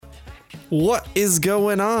What is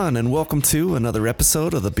going on? And welcome to another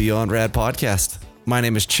episode of the Beyond Rad podcast. My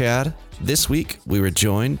name is Chad. This week we were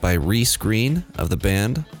joined by Reese Green of the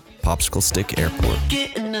band Popsicle Stick Airport.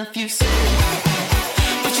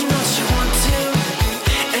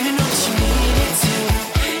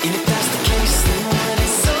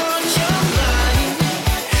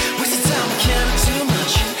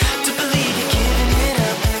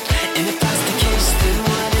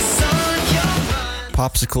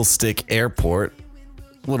 Popsicle Stick Airport,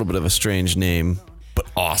 a little bit of a strange name, but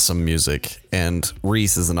awesome music. And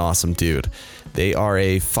Reese is an awesome dude. They are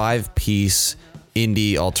a 5-piece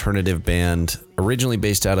indie alternative band, originally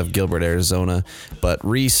based out of Gilbert, Arizona. But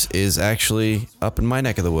Reese is actually up in my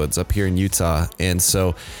neck of the woods, up here in Utah. And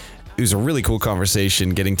so it was a really cool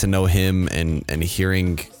conversation getting to know him and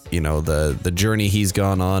hearing, you know, the journey he's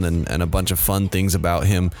gone on and a bunch of fun things about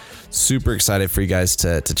him. Super excited for you guys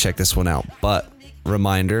to check this one out. But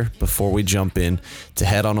reminder before we jump in to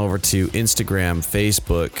head on over to Instagram,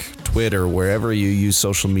 Facebook, Twitter, wherever you use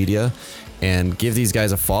social media, and give these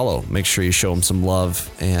guys a follow. Make sure you show them some love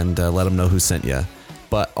and let them know who sent you.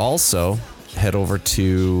 But also head over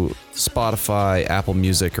to Spotify, Apple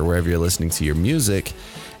Music, or wherever you're listening to your music.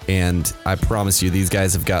 And I promise you, these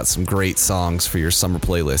guys have got some great songs for your summer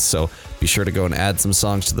playlist. So be sure to go and add some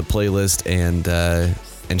songs to the playlist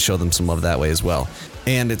and show them some love that way as well.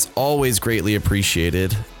 And it's always greatly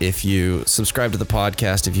appreciated if you subscribe to the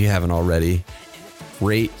podcast if you haven't already.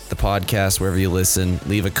 Rate the podcast wherever you listen.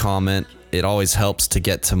 Leave a comment. It always helps to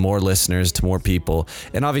get to more listeners, to more people.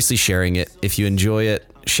 And obviously sharing it. If you enjoy it,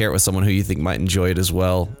 share it with someone who you think might enjoy it as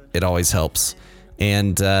well. It always helps.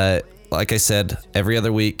 And like I said, every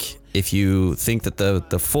other week, if you think that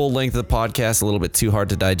the full length of the podcast is a little bit too hard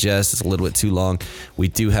to digest, it's a little bit too long, we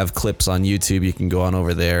do have clips on YouTube. You can go on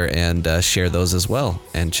over there and share those as well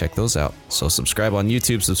and check those out. So subscribe on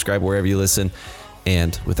YouTube, subscribe wherever you listen.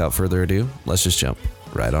 And without further ado, let's just jump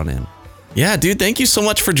right on in. Yeah, dude, thank you so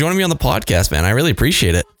much for joining me on the podcast, man. I really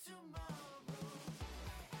appreciate it.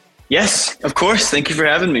 Yes, of course. Thank you for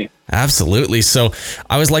having me. Absolutely. So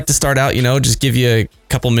I always like to start out, just give you a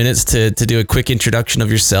couple minutes to do a quick introduction of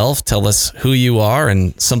yourself. Tell us who you are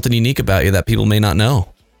and something unique about you that people may not know.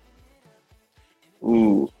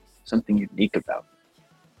 Ooh, something unique about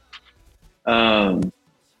me.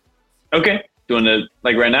 Okay. Do you want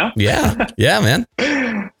to, right now? Yeah. Yeah,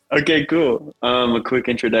 man. Okay, cool. A quick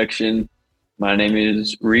introduction. My name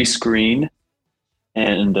is Reese Green,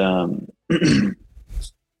 and I'm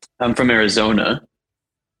from Arizona.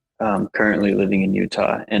 Currently living in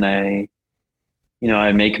Utah, and I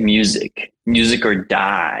make music or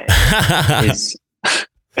die.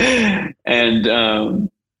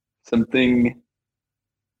 And something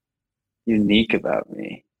unique about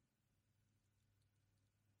me.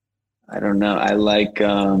 I don't know. I like,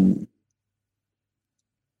 I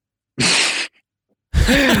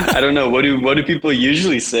don't know. What do people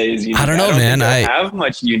usually say is unique? I don't know, man. I don't have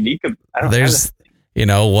much unique. I don't have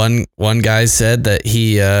one guy said that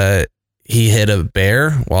he hit a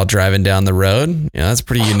bear while driving down the road. That's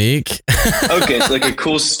pretty unique. Okay, it's like a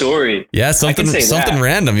cool story. Yeah, something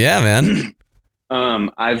random. Yeah, man.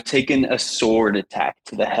 I've taken a sword attack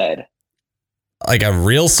to the head. Like a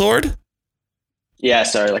real sword? Yeah,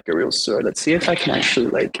 sorry, like a real sword. Let's see if I can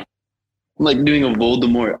actually I'm doing a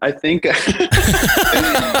Voldemort. I think I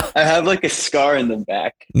have a scar in the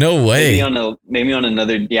back. No way. Maybe on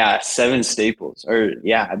another, 7 staples. Or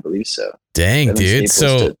I believe so. Dang, dude.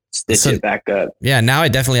 So to stitch it back up. Yeah, now I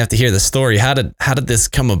definitely have to hear the story. How did this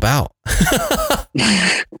come about?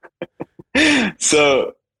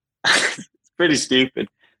 So it's pretty stupid.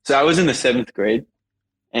 So I was in the 7th grade,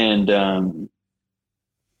 and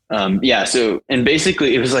and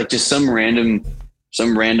basically it was just some random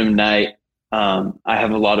night. I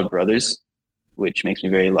have a lot of brothers, which makes me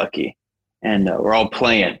very lucky, and we're all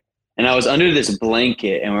playing, and I was under this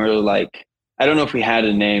blanket, and we were I don't know if we had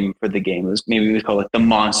a name for the game. Maybe we call it the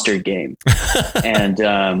monster game. And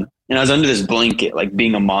I was under this blanket,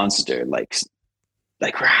 being a monster, your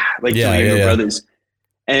brothers.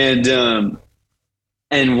 And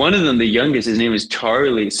one of them, the youngest, his name is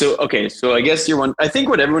Charlie. So I guess I think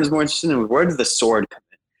what everyone is more interested in is, where did the sword come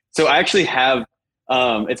in? So I actually have,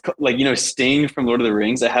 it's Sting from Lord of the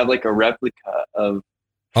Rings. I have a replica of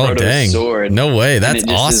Frodo's sword. No way. That's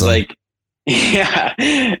awesome. Yeah.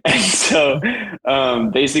 And so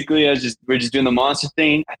basically we're just doing the monster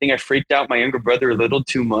thing. I think I freaked out my younger brother a little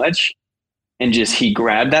too much, and he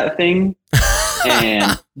grabbed that thing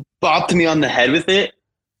and bopped me on the head with it.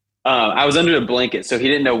 I was under a blanket, so he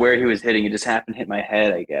didn't know where he was hitting. It just happened to hit my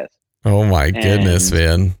head, I guess. Oh my goodness,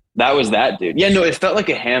 man. that was that, dude. Yeah, no, it felt like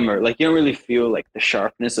a hammer. Like you don't really feel like the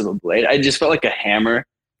sharpness of a blade. I just felt like a hammer.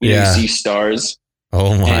 You Yeah. see stars.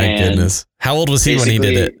 Oh my And goodness. How old was he when he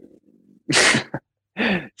did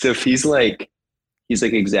it? So he's like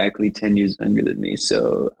exactly 10 years younger than me.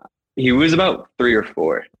 So he was about 3 or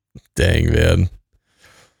 4. Dang, man.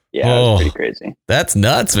 Yeah, it was pretty crazy. That's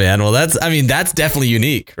nuts, man. Well, that's definitely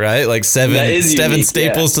unique, right? Like seven unique,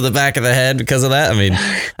 staples to the back of the head because of that. I mean,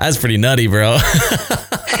 that's pretty nutty, bro.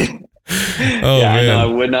 Yeah, man. I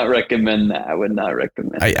would not recommend that.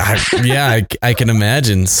 I can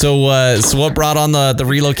imagine. So what brought on the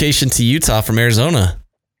relocation to Utah from Arizona?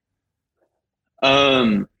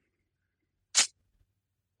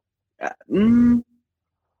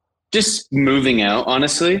 Just moving out,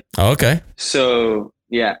 honestly. Oh, okay. So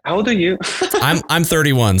yeah, how old are you? I'm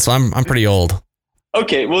 31, so I'm pretty old.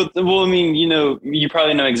 Okay, well, I mean, you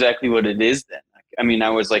probably know exactly what it is then. I mean,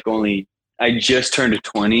 I just turned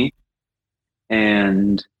 20,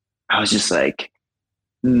 and I was just like,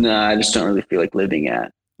 nah, I just don't really feel like living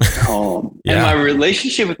at home. Yeah. And my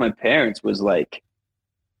relationship with my parents was like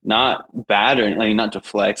not bad or like not to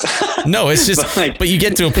flex. No, it's just but you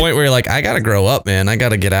get to a point where you're like, I gotta grow up, man. I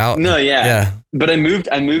gotta get out. No, yeah. Yeah. But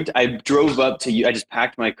I drove up to you. I just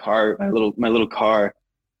packed my car, my little car.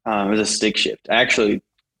 It was a stick shift. I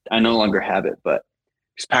no longer have it, but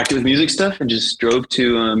just packed it with music stuff and just drove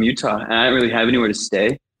to Utah. And I didn't really have anywhere to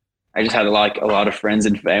stay. I just had a lot of friends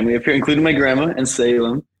and family up here, including my grandma in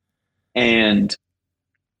Salem. And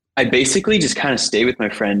I basically just kind of stayed with my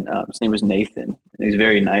friend. His name was Nathan. He was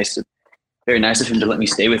very nice of him to let me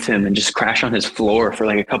stay with him and just crash on his floor for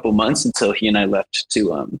like a couple months until he and I left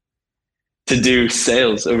to do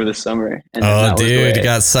sales over the summer. And oh, dude, you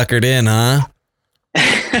got suckered in, huh?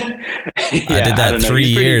 I did that 3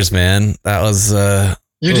 years, man. That was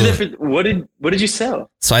you did that for what did you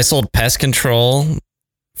sell? So I sold pest control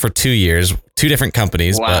for 2 years, 2 different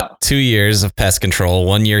companies, but 2 years of pest control,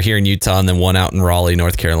 1 year here in Utah and then 1 out in Raleigh,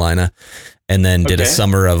 North Carolina, and then did a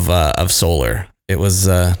summer of solar. It was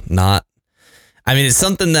not, I mean, it's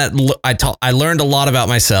something that I learned a lot about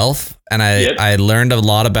myself, and I learned a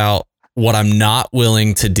lot about what I'm not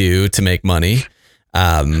willing to do to make money.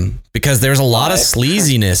 Because there's a lot of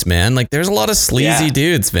sleaziness, man. Like there's a lot of sleazy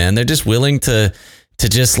dudes, man. They're just willing to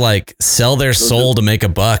just like sell their soul to make a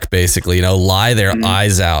buck, basically, lie their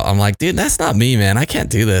eyes out. I'm like, dude, that's not me, man. I can't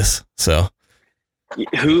do this. So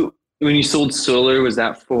when you sold solar, was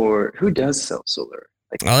that for, who does sell solar?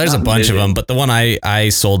 Like, oh, there's a bunch of them, but the one I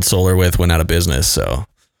sold solar with went out of business. So.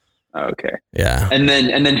 Okay. Yeah. And then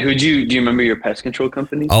do you remember your pest control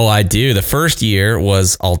company? Oh, I do. The first year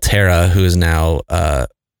was Altera, who is now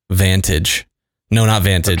Vantage. No, not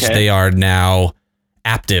Vantage. Okay. They are now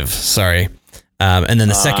Aptive. Sorry. And then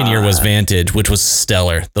the second year was Vantage, which was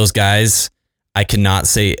stellar. Those guys, I cannot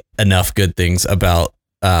say enough good things about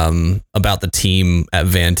the team at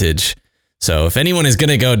Vantage. So if anyone is going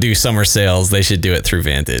to go do summer sales, they should do it through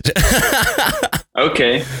Vantage.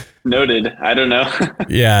 Okay. Noted. I don't know.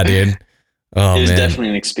 Yeah, dude. Oh, it was man. Definitely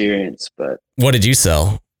an experience, but what did you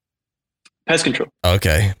sell? Pest control.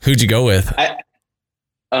 Okay. Who'd you go with? I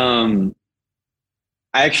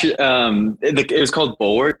actually, it was called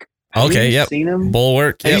Bulwark. Okay. Have you seen him?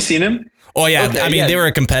 Bulwark. Have you seen him? Oh yeah. Okay, I mean, they were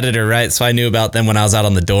a competitor, right? So I knew about them when I was out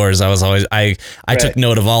on the doors. I was always, I took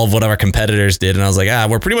note of all of what our competitors did. And I was like,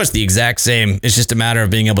 we're pretty much the exact same. It's just a matter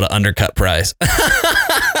of being able to undercut price.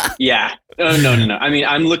 Yeah. Oh, no. I mean,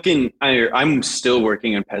 I'm still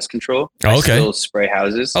working on pest control. Oh, okay. I still spray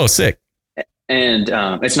houses. Oh, sick. And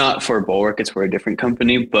it's not for Bulwark. It's for a different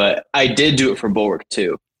company, but I did do it for Bulwark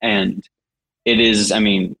too. And it is, I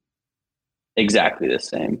mean, exactly the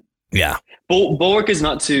same. Yeah. Bulwark is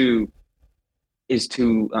not too, it's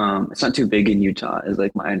not too big in Utah is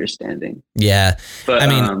like my understanding. Yeah. But I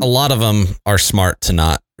mean, a lot of them are smart to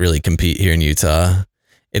not really compete here in Utah.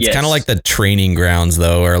 It's kind of like the training grounds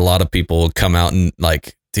though, where a lot of people come out and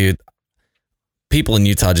like, dude, people in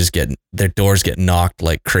Utah just their doors get knocked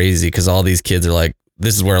like crazy because all these kids are like,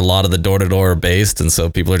 this is where a lot of the door-to-door are based. And so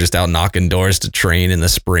people are just out knocking doors to train in the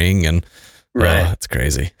spring and it's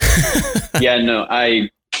crazy.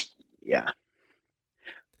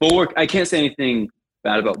 Bulwark, I can't say anything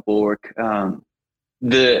bad about Bulwark.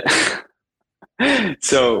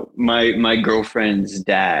 So my girlfriend's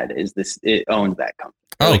dad it owns that company.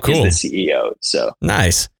 Oh, cool. He's the CEO. So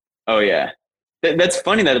nice. Oh yeah. That's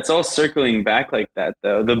funny that it's all circling back like that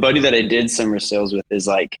though. The buddy that I did summer sales with is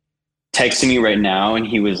like texting me right now. And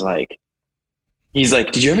he's like,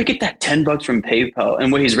 did you ever get that $10 from PayPal?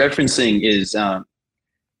 And what he's referencing is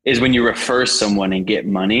when you refer someone and get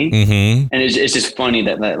money. Mm-hmm. And it's just funny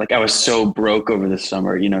that like I was so broke over the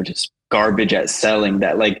summer, just garbage at selling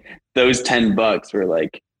that like those $10 were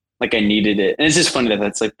like I needed it. And it's just funny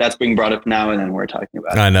that that's being brought up now. And then we're talking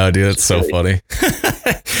about I it. know, dude. It's so really funny.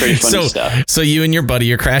 Pretty funny stuff. So you and your buddy,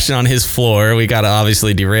 you're crashing on his floor. We got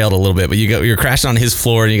obviously derailed a little bit, but you're crashing on his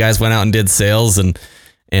floor and you guys went out and did sales and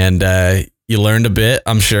you learned a bit,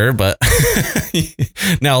 I'm sure, but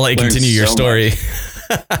now I'll let you continue your story.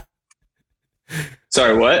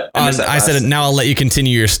 Sorry, what? I said now I'll let you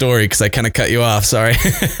continue your story because I kind of cut you off. Sorry.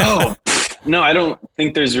 Oh, no, I don't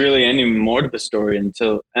think there's really any more to the story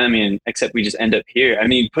except we just end up here. I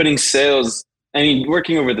mean,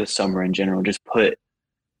 working over the summer in general, just put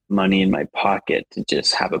money in my pocket to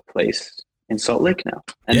just have a place in Salt Lake now.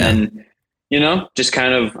 And then, just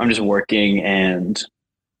I'm just working and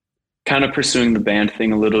kind of pursuing the band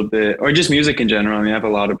thing a little bit, or just music in general. I mean, I have a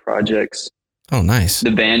lot of projects. Oh, nice. The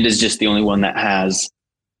band is just the only one that has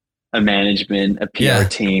a management, a PR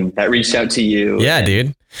team that reached out to you. Yeah,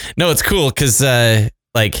 dude. No, it's cool because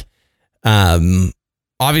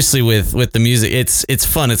obviously with the music, it's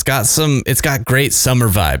fun. It's got great summer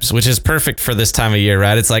vibes, which is perfect for this time of year,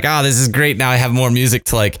 right? It's like, this is great. Now I have more music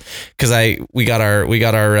to because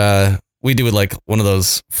we do like one of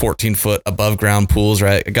those 14-foot above ground pools,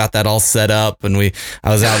 right? I got that all set up and I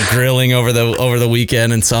was out grilling over the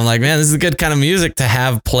weekend. And so I'm like, man, this is a good kind of music to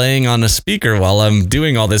have playing on a speaker while I'm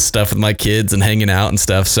doing all this stuff with my kids and hanging out and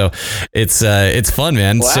stuff. So it's fun,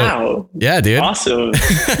 man. Wow. So, yeah, dude. Awesome.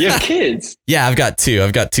 You have kids? Yeah, I've got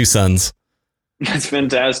two sons. That's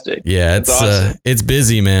fantastic. Yeah, That's awesome. It's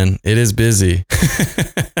busy, man. It is busy.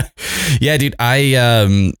 Yeah, dude.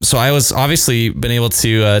 So I was obviously been able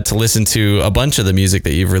to listen to a bunch of the music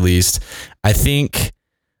that you've released. I think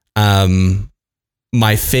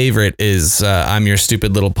my favorite is "I'm Your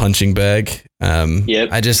Stupid Little Punching Bag." Yep.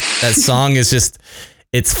 That song is just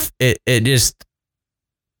it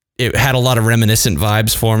had a lot of reminiscent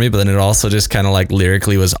vibes for me, but then it also just kind of like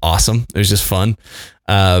lyrically was awesome. It was just fun.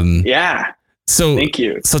 Yeah. So thank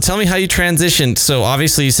you. So tell me how you transitioned. So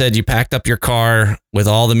obviously you said you packed up your car with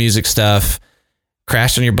all the music stuff,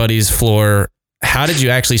 crashed on your buddy's floor. How did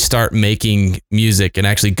you actually start making music and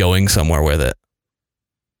actually going somewhere with it?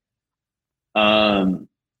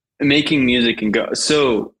 Making music and go.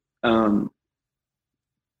 So,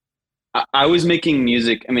 I was making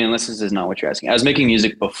music. I mean, unless this is not what you're asking, I was making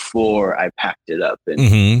music before I packed it up.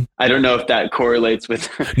 And I don't know if that correlates with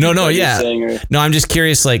no, what yeah. you're saying or... No, I'm just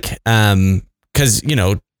curious, because,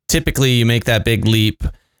 typically you make that big leap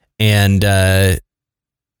and I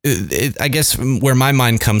guess where my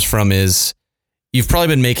mind comes from is you've probably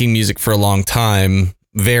been making music for a long time,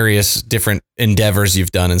 various different endeavors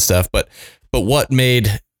you've done and stuff, but what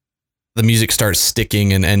made the music start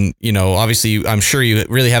sticking and obviously I'm sure you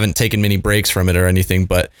really haven't taken many breaks from it or anything,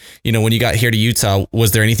 but when you got here to Utah,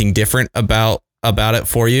 was there anything different about it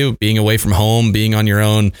for you, being away from home, being on your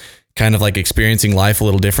own, kind of like experiencing life a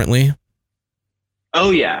little differently?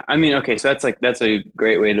 Oh yeah. I mean, okay. So that's a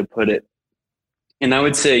great way to put it. And I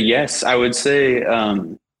would say, yes, I would say, I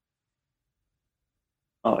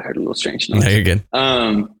heard a little strange noise. No, you're good.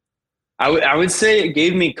 I would say it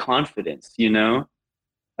gave me confidence,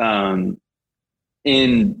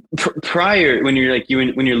 prior when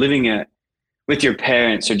you're living with your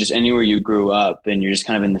parents or just anywhere you grew up and you're just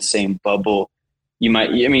kind of in the same bubble, you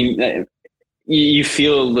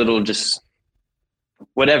feel a little just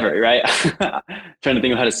whatever, right? Trying to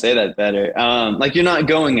think of how to say that better. Like you're not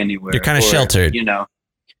going anywhere. You're kind of sheltered, Yeah,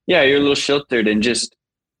 you're a little sheltered and just,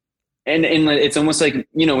 and it's almost like,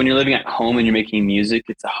 when you're living at home and you're making music,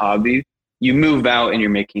 it's a hobby. You move out and you're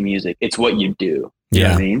making music. It's what you do. You know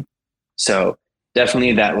what I mean? So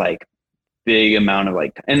definitely that like big amount of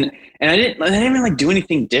like, and I didn't even like do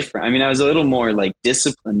anything different. I mean, I was a little more like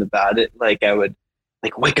disciplined about it. Like I would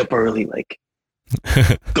like wake up early, like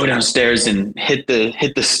go downstairs and hit the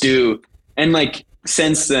stew. And like,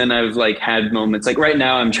 since then I've like had moments like right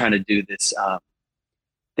now I'm trying to do this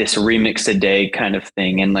remix a day kind of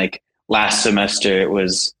thing. And like last semester it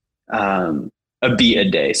was, a beat a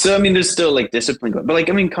day. So, I mean, there's still like discipline, but like,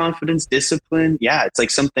 I mean, confidence, discipline. Yeah. It's like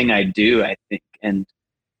something I do, I think. And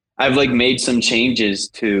I've like made some changes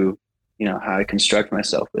to, how I construct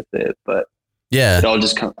myself with it, but yeah, it all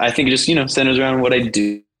just I think it just, centers around what I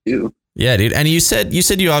do. Yeah, dude. And you said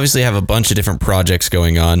you obviously have a bunch of different projects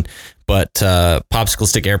going on, but Popsicle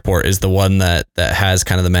Stick Airport is the one that has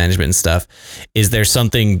kind of the management and stuff. Is there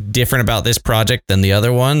something different about this project than the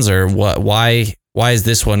other ones, or what? Why is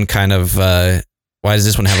this one kind of why does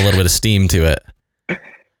this one have a little bit of steam to it?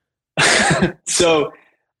 So,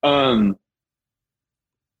 a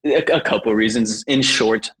couple reasons. In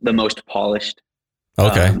short, the most polished.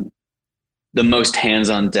 Okay. the most hands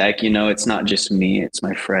on deck. It's not just me, it's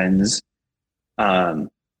my friends. Um,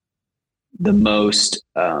 the most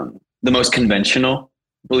conventional,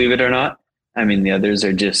 believe it or not. I mean, the others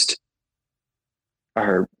are just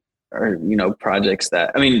are projects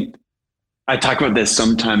that, I mean, I talk about this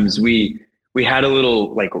sometimes. We had a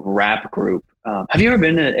little like rap group. Have you ever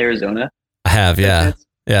been to Arizona? I have, yeah.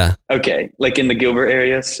 Yeah. Okay. Like in the Gilbert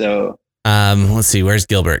area. So let's see, where's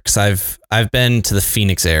Gilbert? Because I've been to the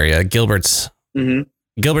Phoenix area. Gilbert's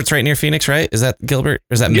right near Phoenix, right? Is that Gilbert?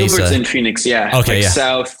 Or is that Mesa? Gilbert's in Phoenix, yeah. Okay, like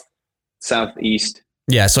yeah. Southeast.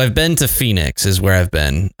 Yeah, so I've been to Phoenix is where I've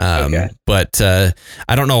been. Okay. But I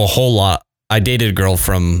don't know a whole lot. I dated a girl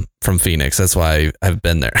from Phoenix. That's why I've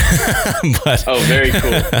been there. But, oh, very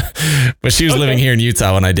cool. But she was living here in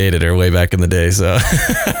Utah when I dated her way back in the day. So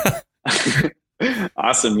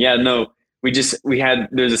awesome. Yeah, no, there's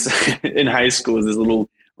this in high school, this little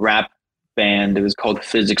rap band. It was called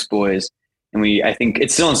Physics Boys. And I think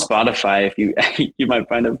it's still on Spotify if you might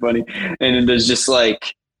find it funny. And there's just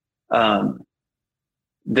like, what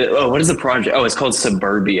is the project? Oh, it's called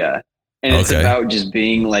Suburbia. And it's about just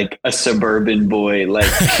being like a suburban boy, like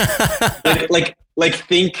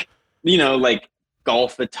think, like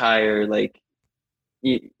golf attire, like,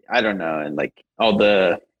 I don't know. And like all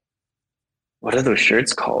what are those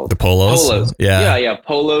shirts called? The polos. Yeah.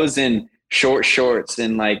 Polos and short shorts.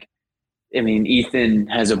 And like, I mean, Ethan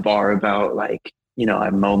has a bar about like,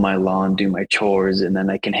 I mow my lawn, do my chores, and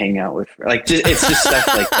then I can hang out with, like, it's just stuff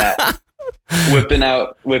like that. Whipping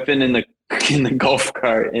in the golf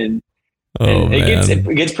cart. And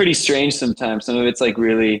it gets pretty strange sometimes. Some of it's like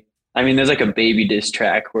really, I mean, there's like a baby diss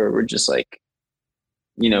track where we're just like,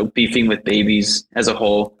 beefing with babies as a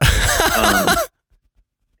whole.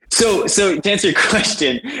 So to answer your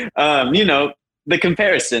question, the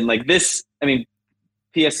comparison, like this, I mean,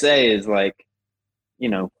 PSA is like,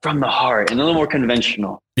 from the heart and a little more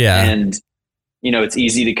conventional. Yeah. And, it's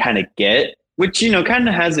easy to kind of get, which, kind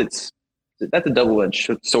of has that's a double-edged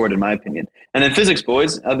sword in my opinion. And then Physics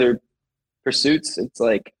Boys, other pursuits, it's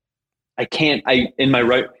like, managers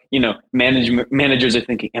are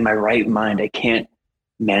thinking, in my right mind, I can't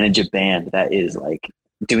manage a band that is like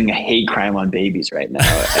doing a hate crime on babies right now.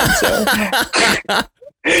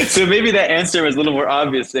 And so maybe that answer was a little more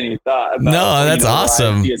obvious than you thought. No, that's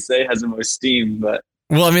awesome. PSA has the most steam, but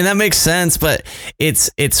well, I mean, that makes sense, but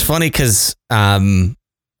it's funny because I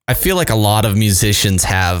feel like a lot of musicians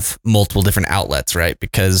have multiple different outlets, right?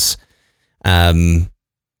 Because obviously,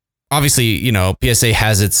 PSA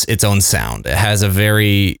has its own sound. It has a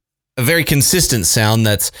very consistent sound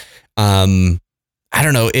that's I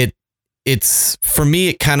don't know, it's for me,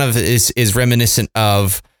 it kind of is reminiscent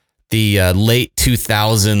of the late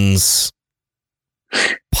 2000s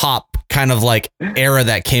pop kind of like era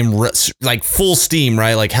that came like full steam,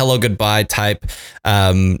 right? Like Hello Goodbye type,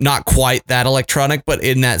 not quite that electronic, but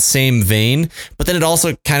in that same vein. But then it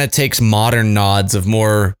also kind of takes modern nods of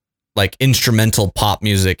more like instrumental pop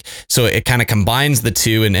music. So it kind of combines the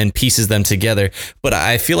two and pieces them together. But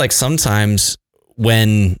I feel like sometimes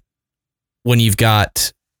when you've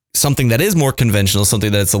got something that is more conventional,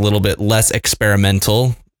 something that's a little bit less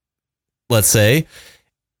experimental, let's say,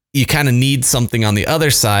 you kind of need something on the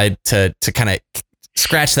other side to kind of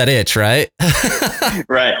scratch that itch, right?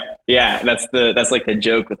 Right. Yeah. That's like the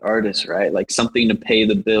joke with artists, right? Like something to pay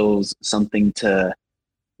the bills, something to,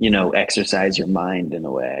 exercise your mind in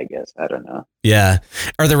a way, I guess. I don't know. Yeah.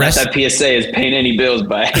 Or the rest. Not that PSA is paying any bills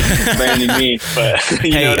by any means, but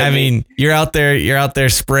hey, I mean, you're out there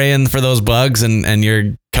spraying for those bugs and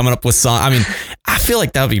you're coming up with songs. I mean, I feel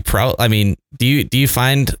like that would be I mean, do you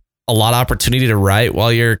find a lot of opportunity to write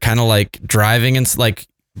while you're kind of like driving and like,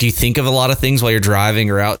 do you think of a lot of things while you're driving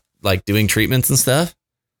or out like doing treatments and stuff?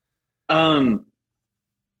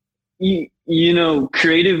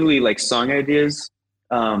 Creatively, like song ideas,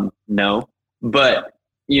 no, but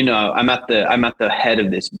I'm at the head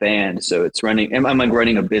of this band, so it's running, I'm like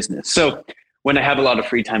running a business. So when I have a lot of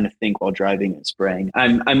free time to think while driving and spraying,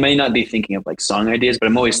 I may not be thinking of like song ideas, but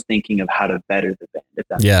I'm always thinking of how to better the band, if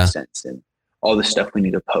that makes sense. And all the stuff we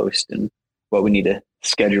need to post and what we need to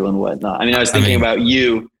schedule and whatnot. I mean, I was thinking about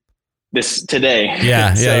you this today.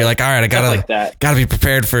 Yeah. So, yeah. You're like, all right, I gotta be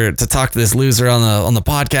prepared to talk to this loser on the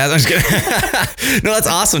podcast. I'm just kidding. No, that's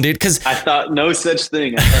awesome, dude. Cause I thought no such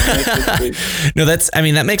thing. No,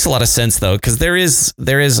 that makes a lot of sense though. Cause there is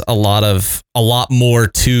a lot more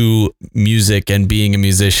to music and being a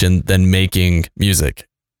musician than making music,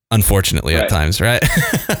 unfortunately, at times. Right.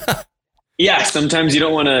 Yeah, sometimes you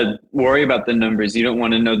don't want to worry about the numbers. You don't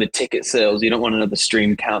want to know the ticket sales. You don't want to know the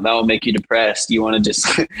stream count. That will make you depressed. You want to just,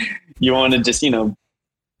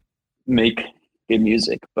 make good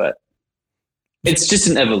music. But it's just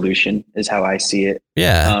an evolution is how I see it.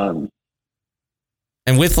 Yeah.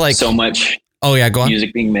 And with like so much go on.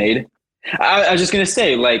 Music being made. I was just going to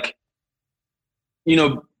say, like, you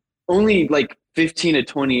know, only like 15 to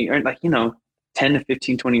 20 or like, you know, 10 to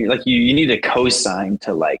 15, 20, like you need a cosign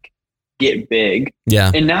to like get big.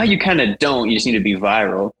 Yeah. And now you kind of don't, you just need to be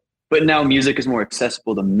viral, but now music is more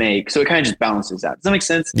accessible to make. So it kind of just balances out. Does that make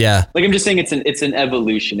sense? Yeah. Like I'm just saying it's an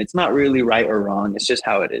evolution. It's not really right or wrong. It's just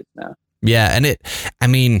how it is now. Yeah. And I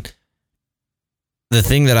mean, the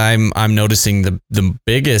thing that I'm noticing the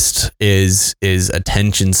biggest is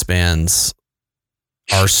attention spans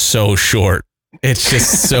are so short. It's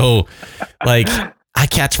just so like I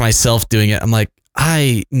catch myself doing it. I'm like,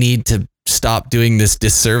 I need to stop doing this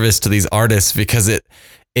disservice to these artists because it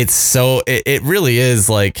really is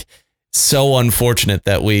like so unfortunate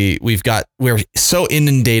that we're so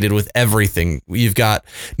inundated with everything. You've got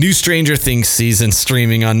new Stranger Things season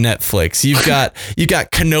streaming on Netflix. You got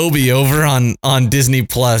Kenobi over on Disney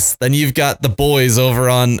Plus. Then you've got The Boys over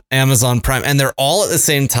on Amazon Prime, and they're all at the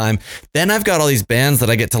same time. Then I've got all these bands that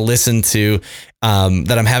I get to listen to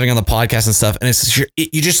that I'm having on the podcast and stuff. And it's just,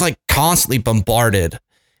 you're just like constantly bombarded,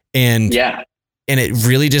 and it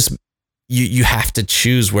really just you have to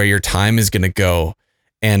choose where your time is going to go.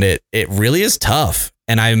 And it really is tough.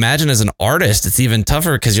 And I imagine as an artist, it's even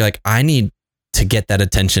tougher because you're like, I need to get that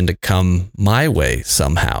attention to come my way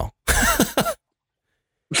somehow.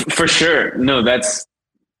 For sure. No, that's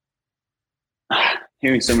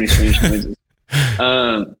hearing so many strange noises.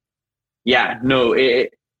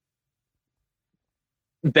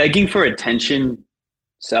 Begging for attention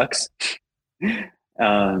sucks.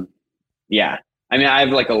 I mean, I have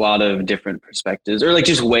like a lot of different perspectives or like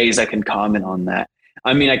just ways I can comment on that.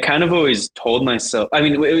 I mean, I kind of always told myself, I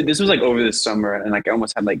mean, this was like over the summer and like I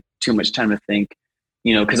almost had like too much time to think,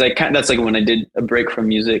 you know, cause that's like when I did a break from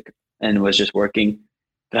music and was just working.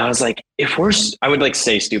 But I was like, I would like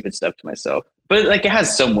say stupid stuff to myself, but like it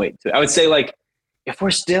has some weight to it. I would say like, if we're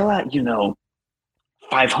still at, you know,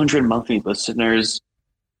 500 monthly listeners,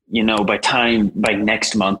 you know, by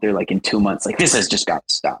next month or like in 2 months, like this has just got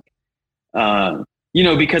to stop. You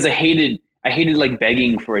know, because I hated like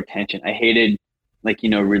begging for attention. I hated like, you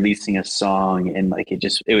know, releasing a song and like it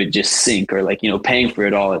would just sink, or like, you know, paying for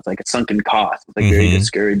it all. It's like a sunken cost. It's like very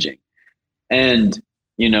discouraging. And,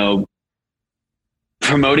 you know,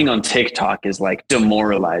 promoting on TikTok is like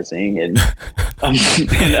demoralizing and,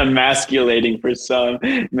 and emasculating for some,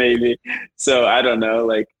 maybe. So I don't know,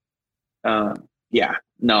 like, I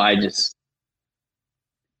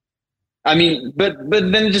mean, but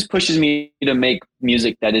then it just pushes me to make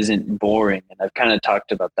music that isn't boring. And I've kind of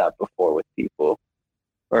talked about that before with people,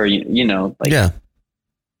 or, you know, like,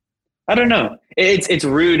 I don't know. It's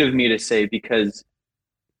rude of me to say because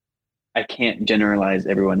I can't generalize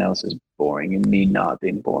everyone else as boring and me not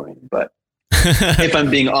being boring. But if I'm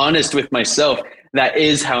being honest with myself, that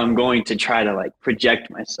is how I'm going to try to like project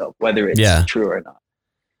myself, whether it's true or not.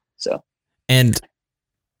 So, and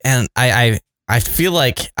I feel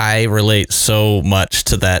like I relate so much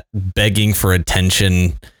to that begging for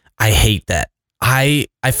attention. I hate that. I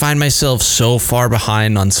find myself so far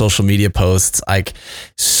behind on social media posts. Like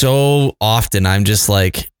so often I'm just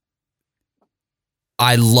like,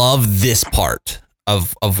 I love this part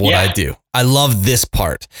of what I do. I love this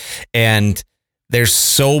part. And there's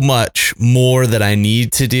so much more that I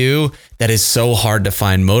need to do that is so hard to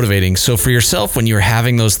find motivating. So for yourself, when you're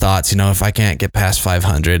having those thoughts, you know, if I can't get past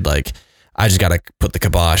 500, like I just got to put the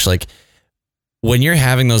kibosh. Like when you're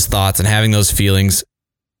having those thoughts and having those feelings,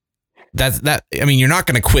 I mean, you're not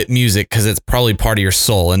going to quit music because it's probably part of your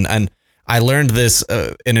soul. And I learned this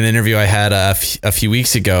in an interview I had a few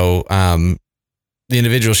weeks ago. The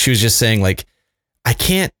individual, she was just saying like, I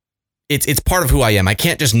can't, it's part of who I am. I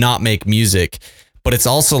can't just not make music, but it's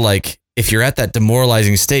also like, if you're at that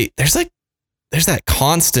demoralizing state, there's that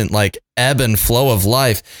constant like ebb and flow of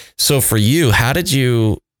life. So for you, how did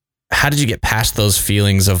you get past those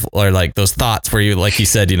feelings or like those thoughts where you, like you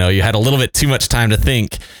said, you know, you had a little bit too much time to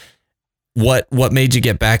think? What made you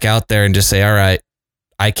get back out there and just say, all right,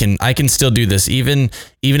 I can still do this. Even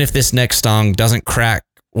if this next song doesn't crack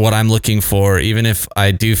what I'm looking for, even if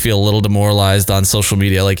I do feel a little demoralized on social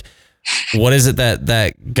media, like what is it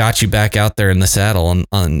that got you back out there in the saddle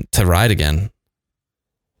on to ride again?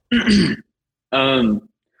 Well,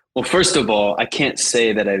 first of all, I can't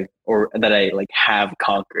say that I like have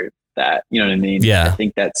conquered that, you know what I mean? Yeah. I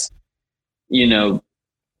think that's, you know,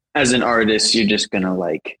 as an artist, you're just gonna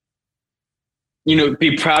like, you know,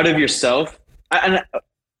 be proud of yourself.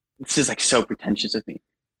 This is like so pretentious of me.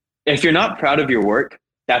 If you're not proud of your work,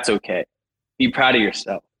 that's okay. Be proud of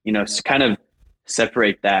yourself. You know, it's kind of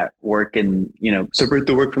separate that work and, separate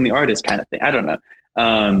the work from the artist kind of thing. I don't know.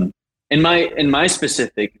 In my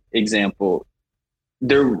specific example,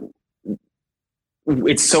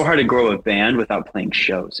 it's so hard to grow a band without playing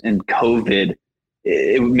shows, and COVID,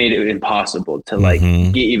 it made it impossible to like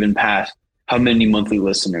get even past how many monthly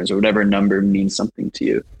listeners or whatever number means something to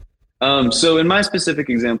you. So in my specific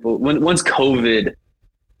example, once COVID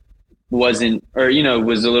wasn't, or,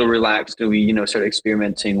 was a little relaxed, and we, started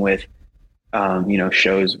experimenting with,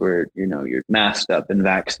 shows where, you're masked up and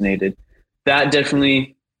vaccinated, that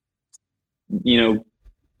definitely,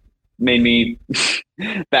 made me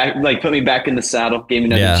put me back in the saddle, gave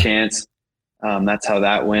me another chance. That's how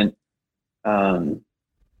that went. I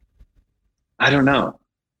don't know.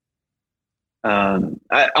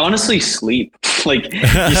 I honestly sleep, like you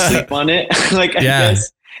sleep on it. Like, I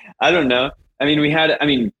guess, I don't know. I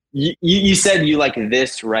mean, you said you like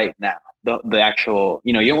this right now, the actual,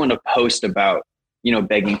 you don't want to post about,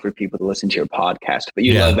 begging for people to listen to your podcast, but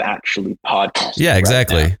you love actually podcasting. Yeah,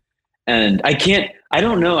 exactly. Right, and I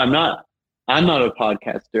don't know. I'm not a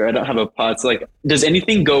podcaster. I don't have a pod. So like, does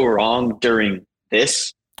anything go wrong during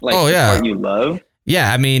this? Like, the part you love?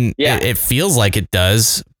 Yeah. I mean, it feels like it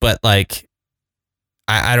does, but like,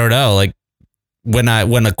 I don't know. Like when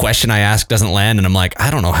a question I ask doesn't land and I'm like,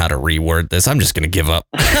 I don't know how to reword this, I'm just going to give up.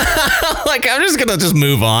 Like, I'm just going to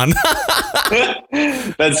move on.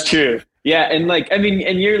 That's true. Yeah. And like, I mean,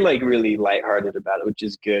 and you're like really lighthearted about it, which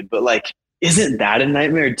is good, but like, isn't that a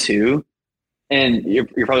nightmare too? And you're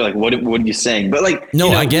probably like, what are you saying? But like, no,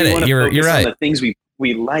 I get it. You're right. The things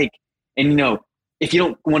we like, and if you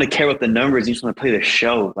don't want to care about the numbers, you just want to play the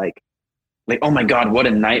show. Like, oh my God, what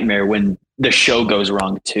a nightmare when the show goes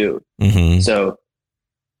wrong too. Mm-hmm. So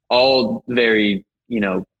all very,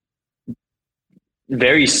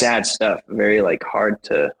 very sad stuff, very like hard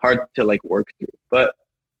to like work through. But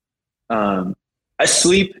I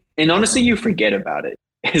sleep, and honestly, you forget about it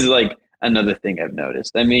is like another thing I've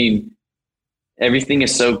noticed. I mean, everything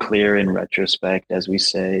is so clear in retrospect, as we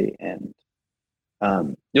say, and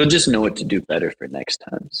you'll just know what to do better for next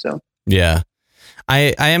time. So yeah,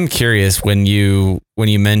 I am curious when you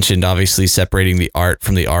mentioned obviously separating the art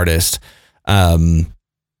from the artist. I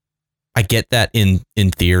get that in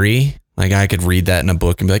theory. Like, I could read that in a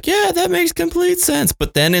book and be like, yeah, that makes complete sense.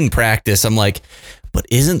 But then in practice, I'm like, but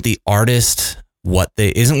isn't the artist what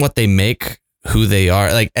they make who they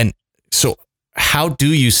are? Like, and so how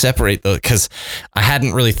do you separate those? Because I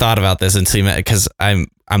hadn't really thought about this until you met, because I'm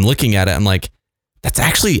looking at it. I'm like, I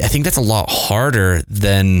think that's a lot harder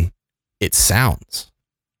than it sounds.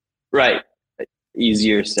 Right.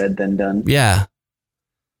 Easier said than done. Yeah.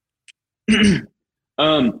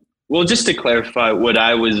 Well, just to clarify, what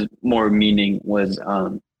I was more meaning was,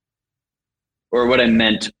 or what I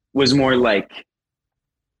meant was more like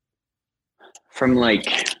from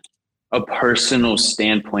like a personal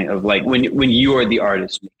standpoint of like when you are the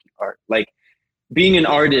artist making art, like being an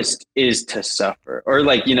artist is to suffer, or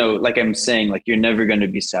like, like I'm saying, like you're never going to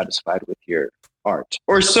be satisfied with your art,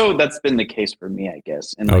 or so that's been the case for me, I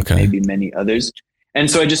guess. And like maybe many others. And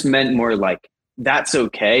so I just meant more like, that's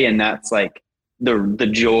okay. And that's like the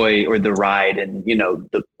joy or the ride, and,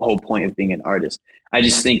 the whole point of being an artist. I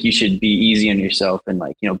just think you should be easy on yourself and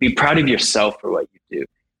like, be proud of yourself for what you do.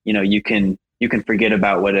 You can forget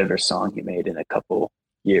about whatever song you made in a couple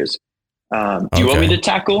years. Do you want me to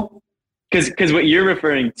tackle? Because what you're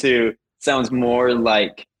referring to sounds more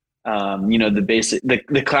like, the basic,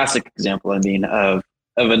 the classic example, I mean, of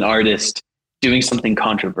an artist doing something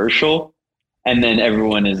controversial, and then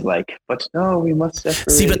everyone is like, but no, we must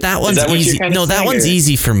separate. See, but that one's easy. No, that one's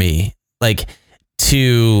easy for me. Like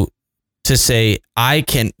to say I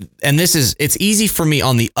can, and it's easy for me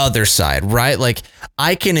on the other side, right? Like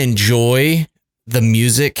I can enjoy the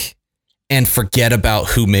music and forget about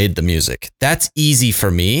who made the music. That's easy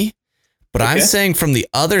for me. But I'm saying from the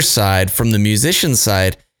other side, from the musician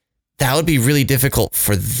side, that would be really difficult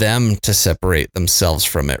for them to separate themselves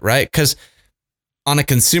from it, right? Because on a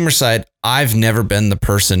consumer side, I've never been the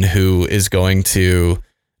person who is going to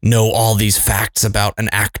know all these facts about an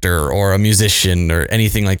actor or a musician or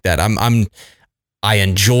anything like that. I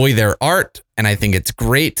enjoy their art and I think it's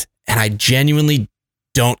great, and I genuinely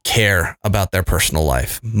don't care about their personal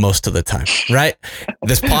life most of the time, right?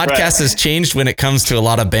 This podcast has changed when it comes to a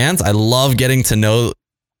lot of bands. I love getting to know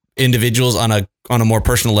individuals on a more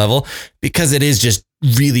personal level because it is just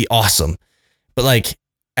really awesome. But like,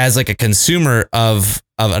 as like a consumer of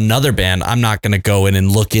another band, I'm not going to go in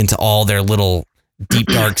and look into all their little deep,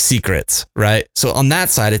 dark secrets. Right. So on that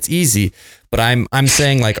side, it's easy, but I'm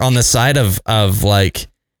saying like on the side of like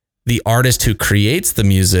the artist who creates the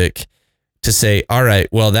music, to say, all right,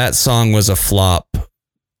 well, that song was a flop.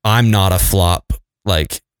 I'm not a flop.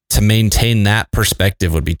 Like, to maintain that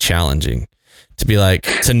perspective would be challenging. To be like,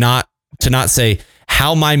 to not say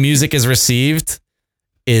how my music is received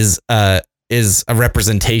is a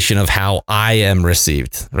representation of how I am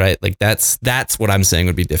received, right? Like that's what I'm saying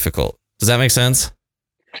would be difficult. Does that make sense?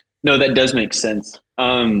 No, that does make sense.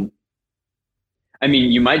 I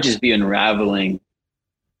mean, you might just be unraveling,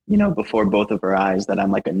 before both of our eyes that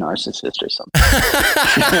I'm like a narcissist or something.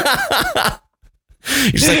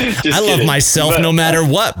 You're just like, I love myself no matter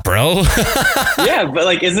what, bro. Yeah, but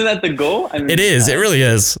like, isn't that the goal? I mean, it is. It really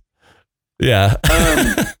is. Yeah.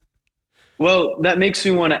 Well, that makes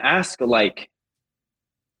me want to ask, like,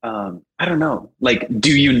 I don't know, like,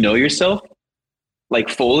 do you know yourself like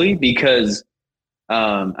fully? Because,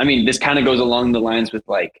 I mean, this kind of goes along the lines with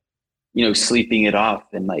like, sleeping it off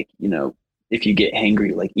and like, if you get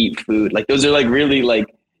hangry, like eat food, like those are like really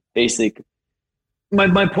like basic.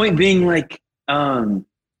 My point being like, do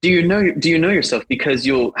you know yourself? Because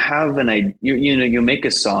you'll have an idea, you'll make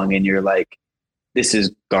a song and you're like, this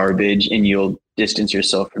is garbage, and you'll distance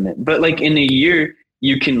yourself from it. But like in a year,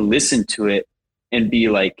 you can listen to it and be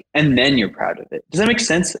like, and then you're proud of it. Does that make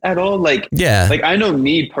sense at all? Like, yeah. Like I know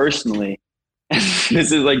me personally,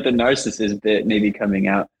 this is like the narcissist bit maybe coming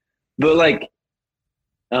out, but like,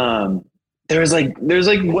 there's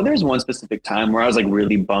one specific time where I was like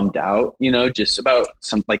really bummed out, just about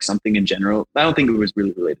something in general. I don't think it was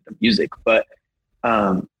really related to music, but,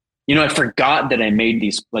 I forgot that I made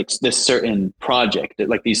these, like this certain project,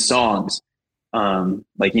 like these songs, not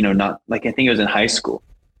like, I think it was in high school.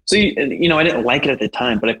 So, I didn't like it at the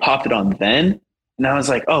time, but I popped it on then and I was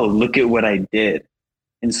like, oh, look at what I did.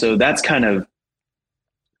 And so that's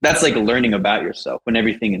like learning about yourself when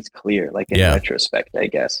everything is clear, like in retrospect, I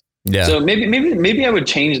guess. Yeah. So maybe I would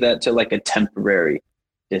change that to like a temporary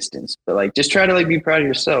distance, but like just try to like be proud of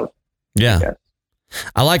yourself. Yeah.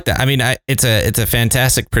 I like that. I mean, it's a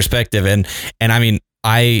fantastic perspective. And I mean,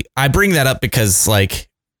 I bring that up because like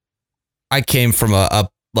I came from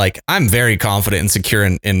I'm very confident and secure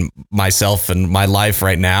in myself and my life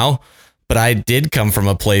right now. But I did come from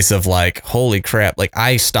a place of like, holy crap. Like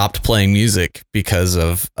I stopped playing music because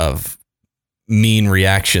of mean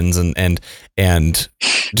reactions and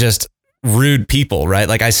just rude people, right?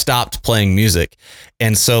 Like I stopped playing music.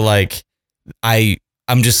 And so like, to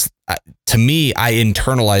me, I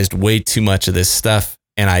internalized way too much of this stuff.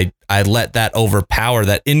 And I let that overpower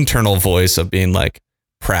that internal voice of being like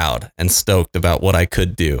proud and stoked about what I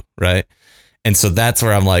could do. Right. And so that's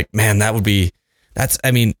where I'm like, man,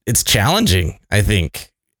 it's challenging, I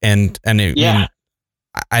think. I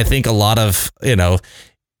think a lot of,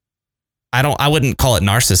 I wouldn't call it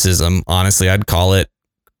narcissism. Honestly, I'd call it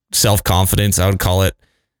self-confidence. I would call it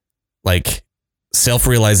like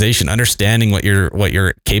self-realization, understanding what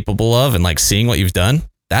you're capable of and like seeing what you've done.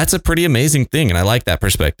 That's a pretty amazing thing. And I like that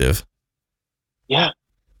perspective. Yeah,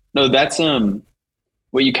 no, that's,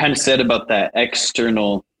 what you kind of said about that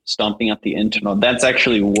external stomping out the internal. That's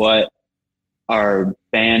actually what our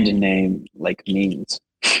band name like means.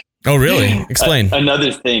 Oh, really? Explain.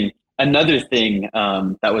 Another thing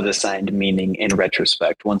that was assigned meaning in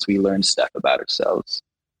retrospect once we learned stuff about ourselves.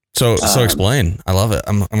 So explain. I love it.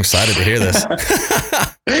 I'm excited to hear this.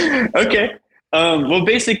 Okay. Well,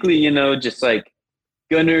 basically, just like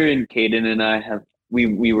Gunnar and Caden and I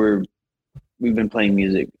we've been playing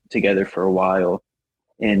music together for a while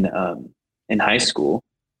in high school,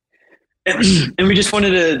 and we just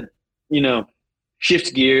wanted to,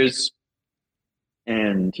 shift gears,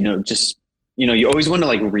 and just. You always want to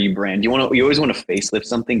like rebrand. You always want to facelift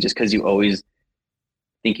something just because you always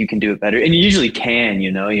think you can do it better, and you usually can.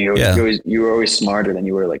 You were always smarter than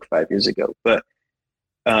you were like 5 years ago. But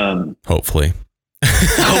hopefully,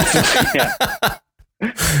 yeah.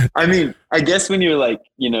 I mean, I guess when you're like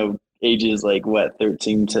ages like what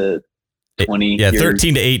 13 to 20. Yeah,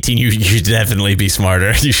 13 to 18, you definitely be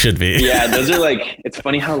smarter. You should be. Yeah, those are like. It's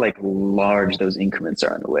funny how like large those increments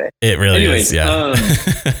are in a way. It really is. Yeah.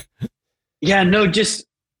 Yeah, no, just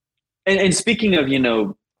and speaking of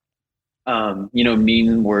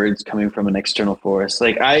mean words coming from an external force,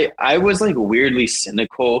 like I was like weirdly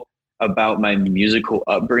cynical about my musical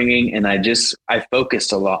upbringing, and I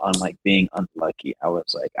focused a lot on like being unlucky. I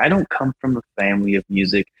was like, I don't come from a family of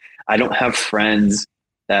music. I don't have friends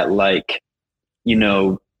that like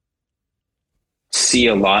see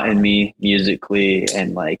a lot in me musically,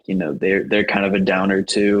 and like they're kind of a downer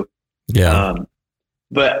too. Yeah.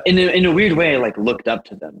 But in a weird way, I like looked up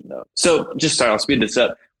to them though. So I'll speed this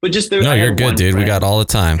up. But just there. No, you're good, dude. We got all the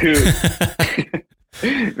time.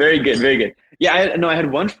 Very good, very good. Yeah, I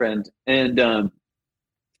had one friend, and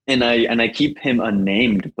and I keep him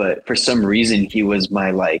unnamed, but for some reason he was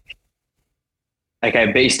my like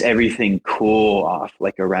I based everything cool off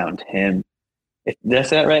like around him. If that's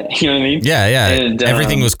that right? You know what I mean? Yeah, yeah. And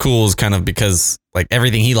everything was cool is kind of because like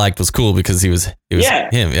everything he liked was cool because it was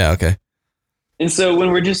him. Yeah, okay. And so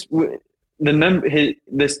when we're just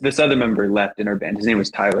this other member left in our band, his name was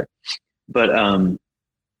Tyler, but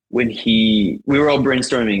when we were all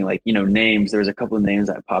brainstorming like names, there was a couple of names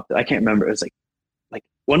that popped up. I can't remember. It was like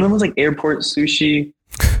one of them was like Airport Sushi,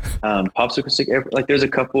 Popsicle Stick Airport. Like there's a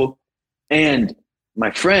couple, and my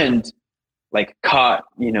friend like caught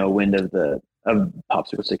wind of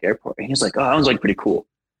Popsicle Stick Airport, and he's like, "Oh, that was like pretty cool,"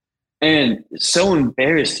 and so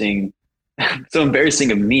embarrassing, so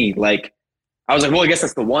embarrassing of me. Like I was like, "Well, I guess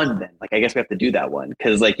that's the one then. Like I guess we have to do that one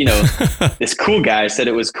because like this cool guy said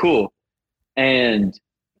it was cool," and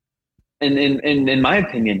in my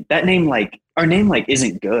opinion, that name like our name like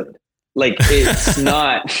isn't good. Like it's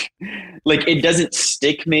not like it doesn't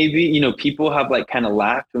stick. Maybe people have like kind of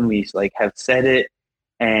laughed when we like have said it.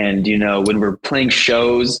 And, when we're playing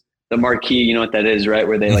shows, the marquee, you know what that is, right?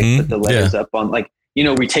 Where they like put the letters up on like,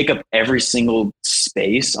 we take up every single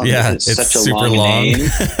space on it's such a long name.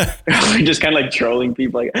 We're just kind of like trolling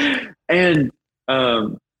people. And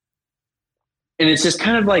it's just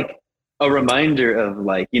kind of like a reminder of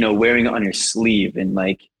like, wearing it on your sleeve and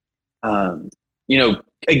like,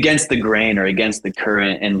 against the grain or against the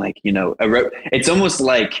current. And like, it's almost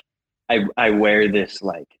like I wear this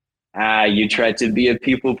like, you tried to be a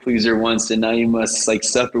people pleaser once and now you must like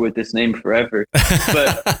suffer with this name forever.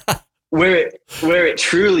 But where it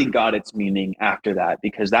truly got its meaning after that,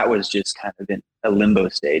 because that was just kind of in a limbo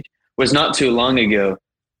stage, was not too long ago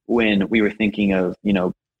when we were thinking of,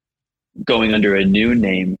 going under a new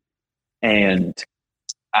name. And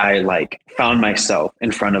I like found myself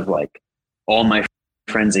in front of like all my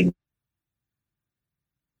friends and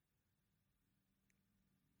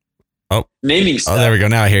naming stuff. Oh, there we go.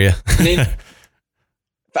 Now I hear you.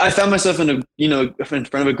 I found myself in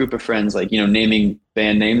front of a group of friends, like, naming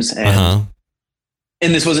band names and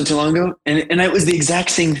this wasn't too long ago. And it was the exact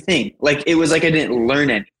same thing. Like, it was like, I didn't learn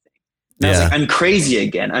anything. And I was like, I'm crazy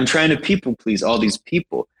again. I'm trying to people please all these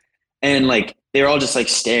people. And like, they were all just like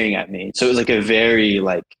staring at me. So it was like a very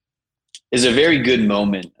good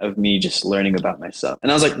moment of me just learning about myself.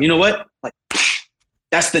 And I was like, you know what? Like,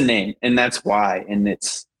 that's the name and that's why. And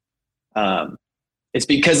it's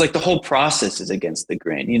because like the whole process is against the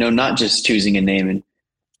grain, not just choosing a name and,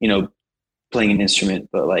 playing an instrument,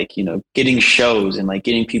 but like, getting shows and like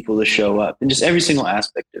getting people to show up and just every single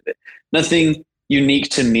aspect of it. Nothing unique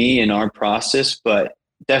to me in our process, but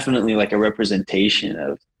definitely like a representation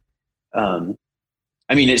of,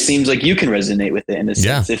 it seems like you can resonate with it in a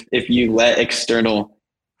sense if you let external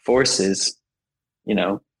forces,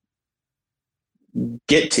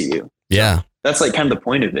 get to you. Yeah. That's like kind of the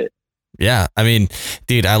point of it. Yeah. I mean,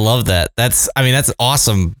 dude, I love that. That's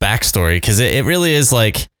awesome backstory. Cause it really is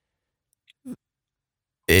like,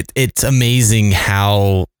 it's amazing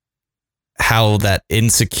how that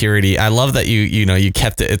insecurity, I love that you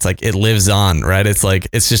kept it. It's like, it lives on, right? It's like,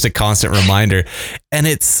 it's just a constant reminder and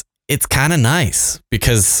it's kind of nice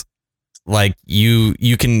because like you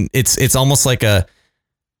can, it's almost like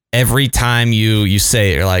every time you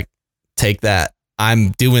say it, you're like, take that.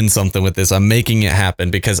 I'm doing something with this. I'm making it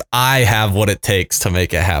happen because I have what it takes to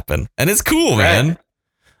make it happen. And it's cool, man. Right.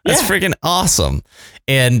 That's freaking awesome.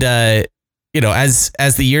 And,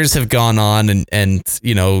 as the years have gone on and,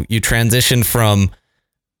 you transition from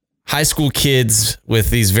high school kids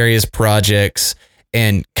with these various projects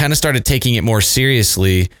and kind of started taking it more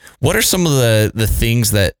seriously. What are some of the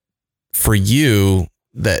things that for you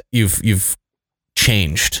that you've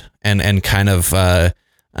changed and kind of,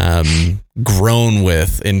 grown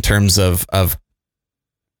with in terms of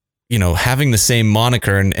having the same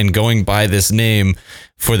moniker and going by this name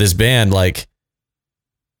for this band? Like,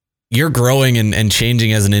 you're growing and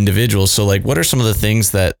changing as an individual. So like, what are some of the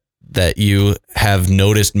things that you have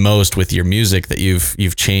noticed most with your music that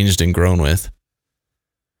you've changed and grown with?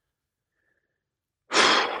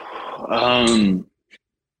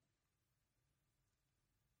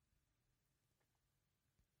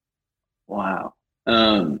 Wow.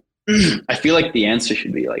 I feel like the answer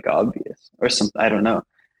should be like obvious or something. I don't know.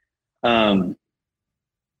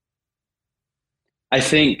 I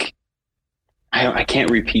think I can't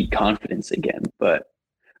repeat confidence again,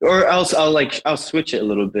 or else I'll switch it a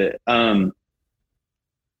little bit.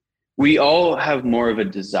 We all have more of a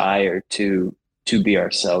desire to be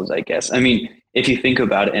ourselves, I guess. I mean, if you think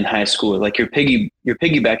about it in high school, like you're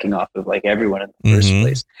piggybacking off of like everyone in the first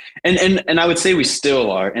place. And I would say we still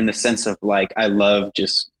are in the sense of like, I love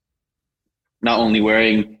just not only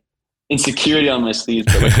wearing insecurity on my sleeves,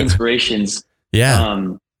 but like inspirations. Yeah.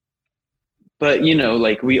 But you know,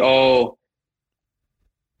 like we all,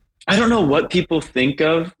 I don't know what people think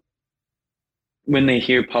of when they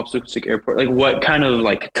hear Popsicle Stick Airport, like what kind of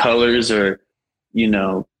like colors or, you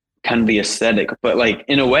know, kind of the aesthetic, but like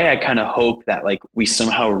in a way I kind of hope that like we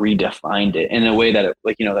somehow redefined it in a way that it,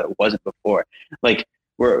 like, you know, that it wasn't before. Like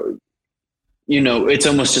we're, you know, it's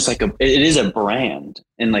almost just like it is a brand,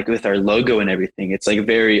 and like with our logo and everything, it's like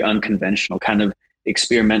very unconventional kind of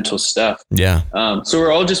experimental stuff. Yeah. So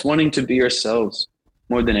we're all just wanting to be ourselves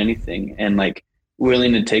more than anything, and like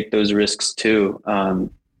willing to take those risks too.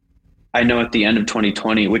 I know at the end of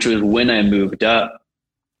 2020, which was when I moved up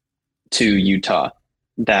to Utah,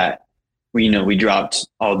 that we dropped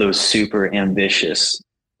all those super ambitious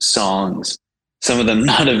songs, some of them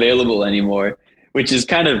not available anymore, which is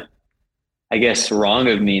kind of, I guess, wrong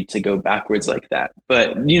of me to go backwards like that.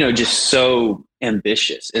 But, you know, just so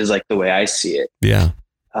ambitious is like the way I see it. Yeah.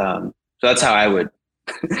 So that's how I would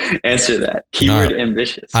answer that. Keyword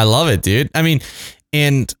ambitious. I love it, dude. I mean,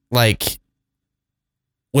 and like,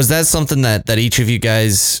 was that something that each of you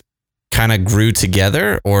guys kind of grew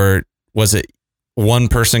together, or was it one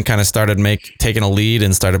person kind of started taking a lead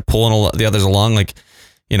and started pulling the others along? Like,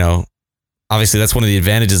 you know, obviously that's one of the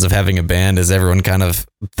advantages of having a band is everyone kind of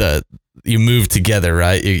you move together,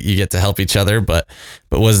 right? You get to help each other, but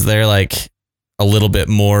was there like a little bit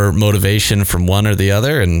more motivation from one or the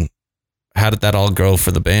other, and how did that all grow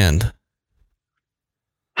for the band?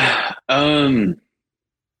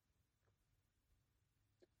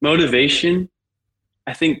 Motivation,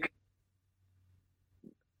 I think.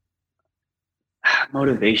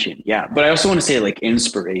 Motivation, yeah. But I also want to say like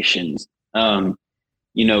inspirations. You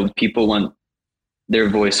know, people want their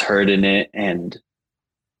voice heard in it, and,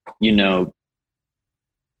 you know,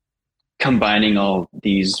 combining all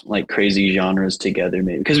these like crazy genres together,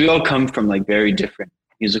 maybe because we all come from like very different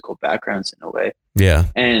musical backgrounds in a way. Yeah.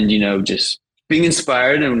 And, you know, just being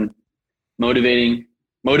inspired and motivated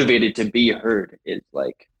to be heard is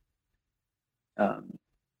like, I'm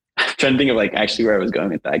trying to think of like actually where I was going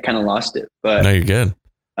with that. I kind of lost it, but no, you're good.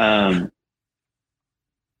 I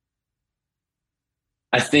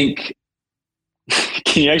think,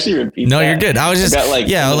 can you actually repeat No, that? you're good. I was just, like,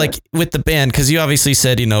 like with the band, cause you obviously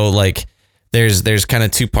said, you know, like there's kind of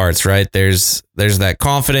two parts, right? There's that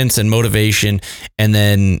confidence and motivation, and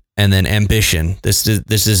then ambition, this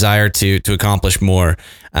desire to accomplish more.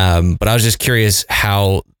 But I was just curious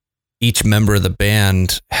how each member of the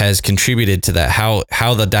band has contributed to that,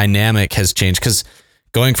 how the dynamic has changed. Cause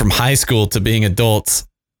going from high school to being adults,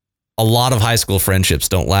 a lot of high school friendships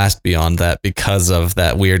don't last beyond that because of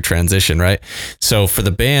that weird transition, right? So for the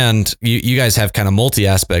band, you guys have kind of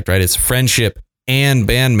multi-aspect, right? It's friendship and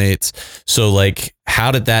bandmates. So like, how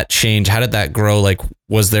did that change? How did that grow? Like,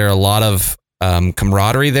 was there a lot of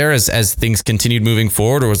camaraderie there as things continued moving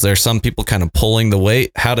forward, or was there some people kind of pulling the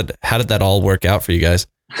weight? How did that all work out for you guys?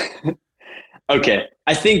 Okay.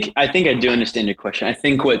 I think I do understand your question. I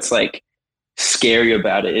think what's like scary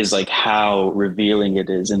about it is like how revealing it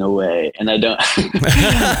is in a way. And I don't,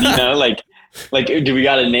 you know, like, do we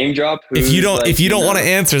got a name drop? If you don't want to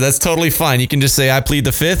answer, that's totally fine. You can just say, I plead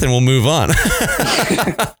the fifth, and we'll move on.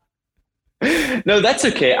 No, that's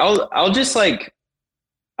okay. I'll just like,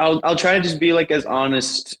 I'll try to just be like as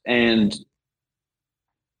honest and,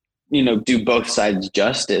 you know, do both sides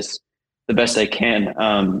justice the best I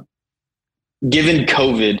can. Given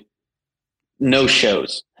COVID, no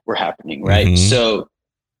shows were happening, right? Mm-hmm. So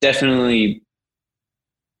definitely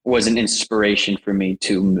was an inspiration for me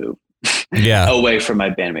to move away from my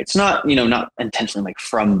bandmates. Not, you know, not intentionally like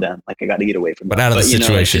from them, like I got to get away from them. But out of the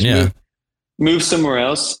situation, you know, like move somewhere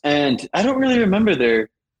else. And I don't really remember their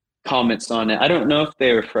comments on it. I don't know if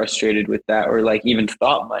they were frustrated with that or like even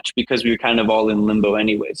thought much, because we were kind of all in limbo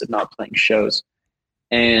anyways of not playing shows.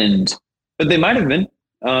 But they might have been.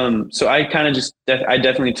 So I kind of just, I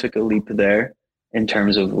definitely took a leap there in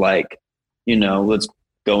terms of like, you know, let's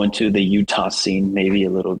go into the Utah scene maybe a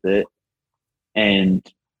little bit. And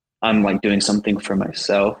I'm like doing something for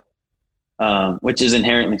myself, which is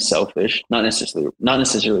inherently selfish, not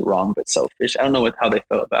necessarily wrong, but selfish. I don't know how they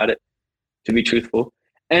felt about it, to be truthful.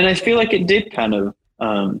 And I feel like it did kind of,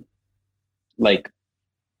 like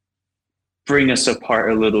bring us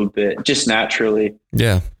apart a little bit, just naturally.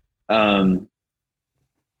 Yeah.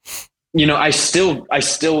 You know, I still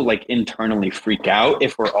like internally freak out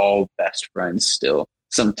if we're all best friends still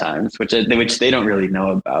sometimes, which they don't really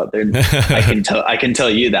know about. I can tell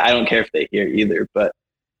you that I don't care if they hear either, but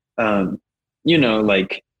you know,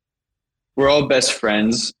 like we're all best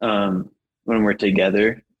friends when we're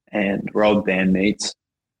together, and we're all bandmates.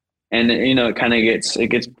 and you know, it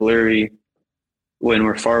gets blurry when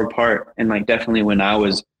we're far apart. And like, definitely when I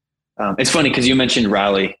was, it's funny because you mentioned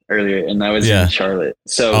Raleigh earlier, and I was in Charlotte.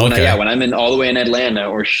 So when I'm in all the way in Atlanta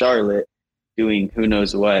or Charlotte doing who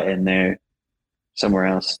knows what, and they're somewhere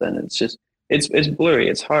else, then it's just, it's blurry.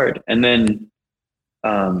 It's hard. And then,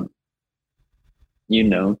 you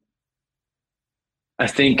know, I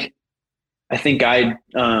think I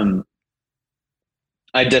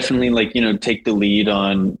definitely, like, you know, take the lead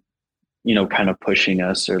on, you know, kind of pushing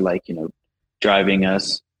us, or like, you know, driving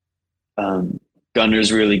us.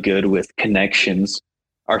 Gunner's really good with connections.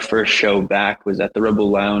 Our first show back was at the Rebel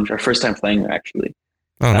Lounge. Our first time playing there, actually.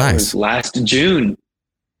 Oh, that nice. was last June.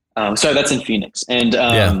 Sorry, that's in Phoenix. And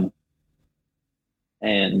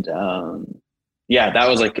yeah, that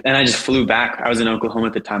was like, and I just flew back. I was in Oklahoma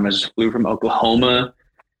at the time. I just flew from Oklahoma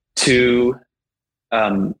to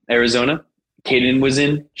Arizona. Caden was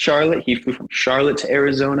in Charlotte. He flew from Charlotte to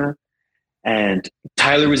Arizona. And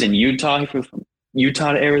Tyler was in Utah. He flew from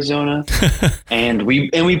Utah to Arizona. and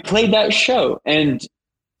we played that show. And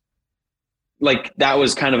like, that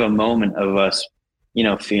was kind of a moment of us, you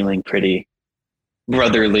know, feeling pretty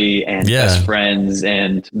brotherly and best friends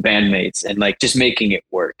and bandmates, and like just making it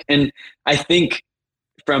work. And I think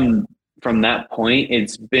from that point,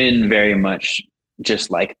 it's been very much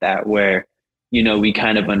just like that, where, you know, we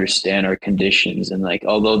kind of understand our conditions, and like,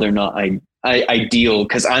 although they're not ideal,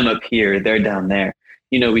 because I'm up here, they're down there,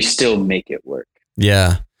 you know, we still make it work.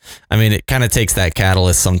 Yeah. I mean, it kind of takes that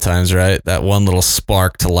catalyst sometimes, right? That one little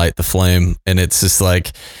spark to light the flame. And it's just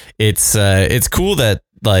like, it's cool that,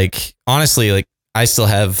 like, honestly, like, I still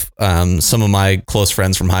have some of my close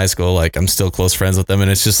friends from high school. Like, I'm still close friends with them.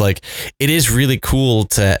 And it's just like, it is really cool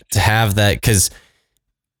to have that, because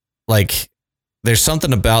like, there's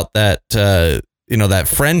something about that, you know, that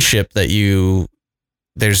friendship that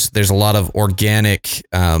there's a lot of organic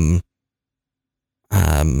kind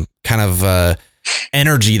of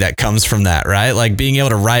energy that comes from that, right? Like being able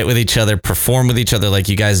to write with each other, perform with each other, like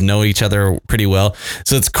you guys know each other pretty well.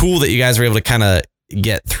 So it's cool that you guys were able to kind of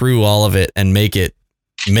get through all of it and make it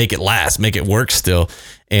last, make it work still.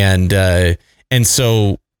 And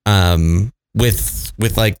so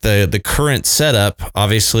with like the current setup,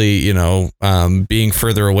 obviously, you know, being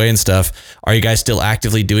further away and stuff, are you guys still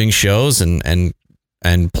actively doing shows and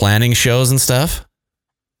planning shows and stuff?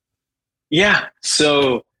 Yeah.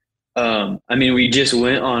 So, I mean, we just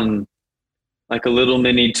went on like a little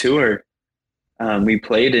mini tour. We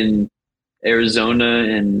played in Arizona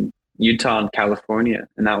and Utah and California,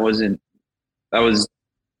 and that was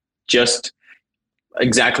just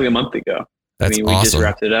exactly a month ago. That's we awesome. Just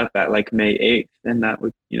wrapped it up at like May 8th, and that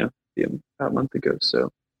would, you know, be about a month ago.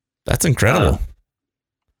 So that's incredible.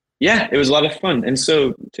 Yeah, it was a lot of fun. And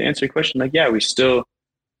so to answer your question, like, yeah, we're still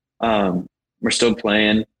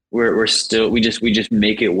playing. We're still, we just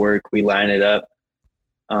make it work. We line it up.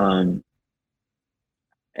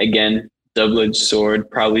 Again, double-edged sword,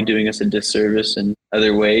 probably doing us a disservice in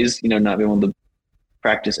other ways, you know, not being able to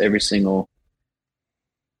practice every single,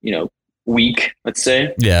 you know, week, let's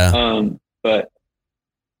say. Yeah. But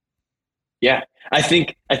yeah, I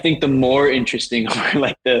think the more interesting or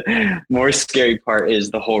like the more scary part is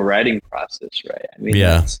the whole writing process, right? I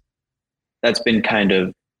mean, that's been kind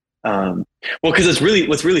of, well, cause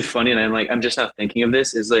what's really funny. And I'm just now thinking of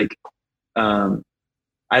this is like, I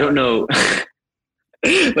don't know,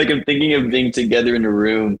 like I'm thinking of being together in a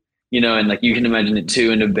room, you know, and like you can imagine it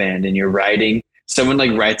too in a band, and you're writing, someone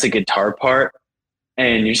like writes a guitar part,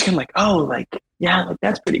 and you're just kind of like, oh, like, yeah, like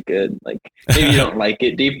that's pretty good. Like maybe you don't like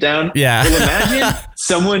it deep down. Yeah. But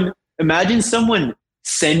imagine someone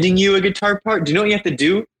sending you a guitar part. Do you know what you have to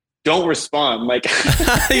do? Don't respond. Like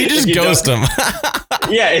you just ghost them.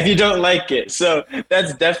 Yeah. If you don't like it. So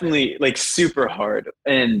that's definitely like super hard.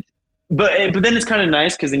 But then it's kind of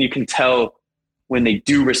nice, because then you can tell when they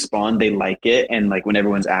do respond, they like it. And like when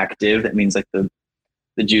everyone's active, that means like the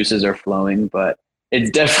juices are flowing. But it's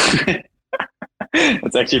definitely,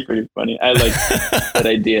 that's actually pretty funny. I like that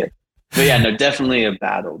idea. But yeah, no, definitely a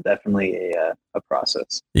battle, definitely a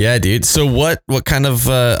process. Yeah, dude. So what kind of,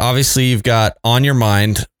 obviously you've got On Your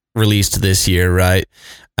Mind released this year, right?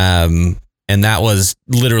 And that was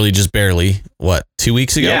literally just barely, 2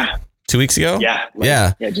 weeks ago? Yeah. 2 weeks ago?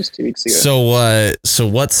 Yeah. Yeah, just 2 weeks ago. So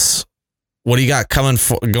what do you got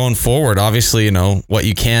going forward? Obviously, you know, what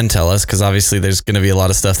you can tell us, because obviously there's going to be a lot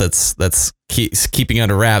of stuff that's keeping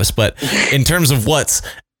under wraps. But in terms of what's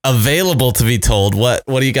available to be told, what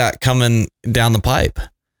do you got coming down the pipe?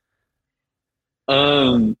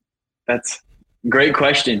 That's a great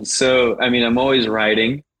question. So, I mean, I'm always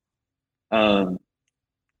writing. I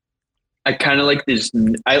kind of like this.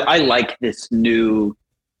 I like this new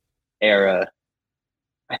era.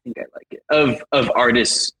 I think I like it of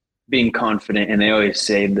artists being confident, and they always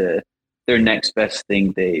say their next best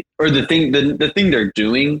thing the thing they're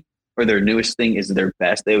doing or their newest thing is their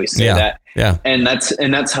best. They always say that, and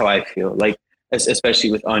that's how I feel. Like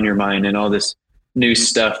especially with On Your Mind and all this new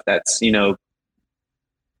stuff that's that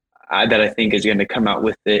I think is going to come out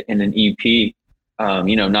with it in an EP.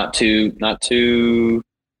 Not too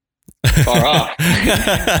far off.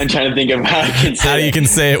 I'm trying to think of how I can say how you can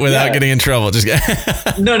say it without getting in trouble. Just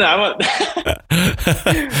no, I want.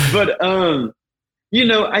 But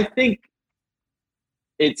I think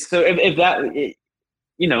it's so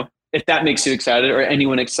if that makes you excited or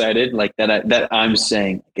anyone excited like that I'm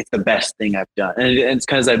saying it's the best thing I've done, and it's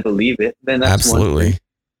because I believe it. Then that's absolutely.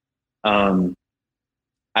 I'd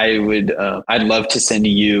love to send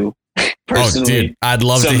you. Personally, dude, I'd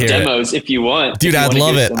love to hear demos if you want. Dude, I'd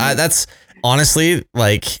love it. That's honestly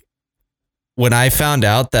like when I found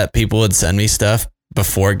out that people would send me stuff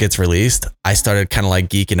before it gets released, I started kind of like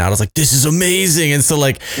geeking out. I was like, this is amazing. And so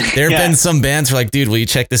like there have been some bands who are like, dude, will you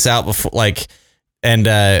check this out before and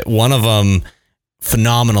one of them,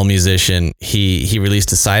 phenomenal musician, he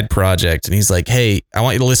released a side project and he's like, hey, I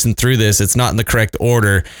want you to listen through this. It's not in the correct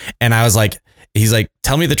order. And I was like, he's like,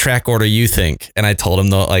 tell me the track order you think. And I told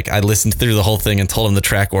him I listened through the whole thing and told him the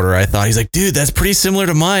track order I thought. He's like, dude, that's pretty similar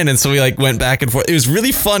to mine. And so we like went back and forth. It was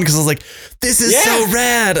really fun because I was like, this is so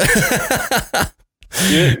rad.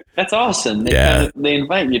 Dude, that's awesome. They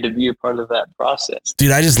invite you to be a part of that process.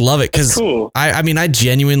 Dude, I just love it because cool. I mean, I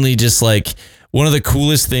genuinely just like, one of the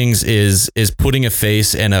coolest things is putting a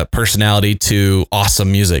face and a personality to awesome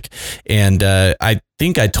music. And I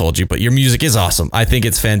think I told you, but your music is awesome. I think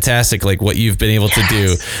it's fantastic. Like what you've been able to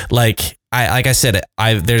do. Like I said,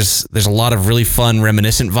 there's a lot of really fun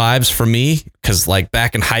reminiscent vibes for me. Cause like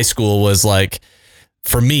back in high school was like,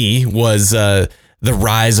 for me was the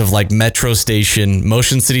rise of like Metro Station,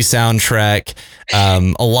 Motion City Soundtrack.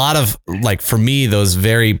 A lot of like, for me, those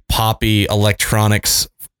very poppy electronics,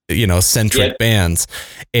 centric bands.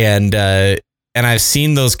 And I've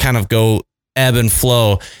seen those kind of go ebb and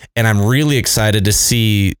flow. And I'm really excited to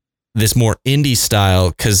see this more indie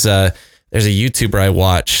style. Cause, there's a YouTuber I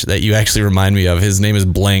watch that you actually remind me of. His name is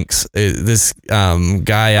Blanks. This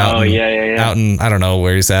guy out in, I don't know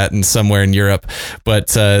where he's at and somewhere in Europe, but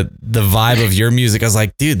the vibe of your music, I was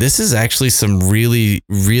like, dude, this is actually some really,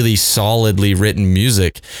 really solidly written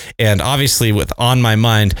music. And obviously with On My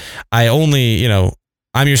Mind, I only,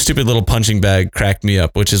 I'm Your Stupid Little Punching Bag cracked me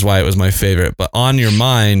up, which is why it was my favorite. But On Your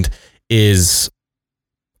Mind is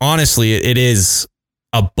honestly, it is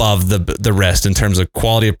above the rest in terms of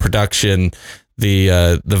quality of production.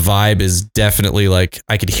 The vibe is definitely like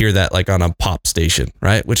I could hear that like on a pop station,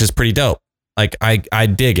 right? Which is pretty dope. Like I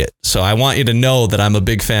dig it. So I want you to know that I'm a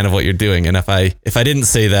big fan of what you're doing. And if I didn't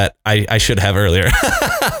say that, I should have earlier.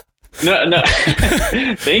 No.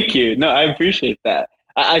 Thank you. No, I appreciate that.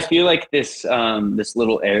 I feel like this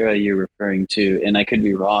little era you're referring to, and I could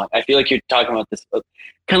be wrong. I feel like you're talking about this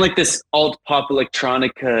kind of like this alt pop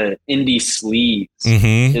electronica indie sleaze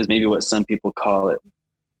is maybe what some people call it.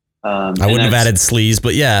 I wouldn't have added sleaze,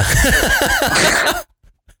 but yeah.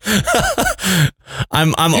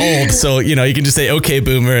 I'm old, so you can just say okay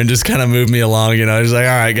boomer and just kind of move me along, just like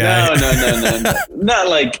all right guy. No. Not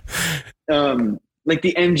like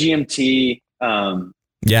the MGMT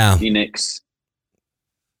Phoenix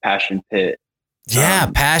Passion Pit. Yeah,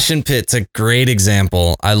 Passion Pit's a great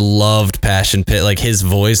example. I loved Passion Pit. Like his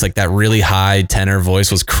voice, like that really high tenor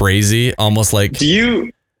voice was crazy. Almost like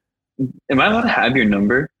am I allowed to have your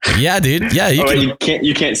number? Yeah, dude. Yeah, you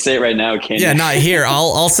can't say it right now, can you? Yeah, not here.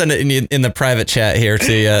 I'll send it in the private chat here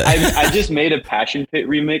to you. I just made a Passion Pit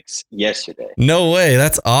remix yesterday. No way.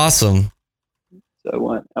 That's awesome. So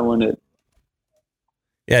I want to.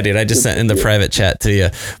 Yeah, dude, I just sent in the private chat to you.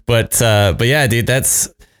 But yeah, dude,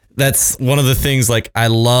 that's one of the things like I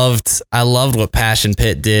loved what Passion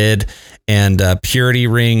Pit did, and Purity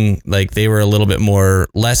Ring, like they were a little bit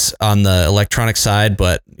less on the electronic side,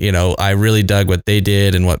 but I really dug what they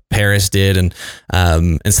did and what Paris did. And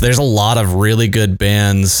so there's a lot of really good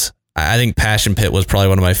bands. I think Passion Pit was probably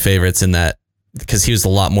one of my favorites in that because he was a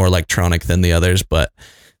lot more electronic than the others, but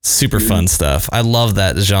super fun stuff. I love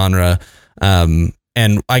that genre.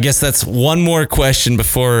 And I guess that's one more question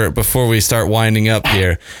before we start winding up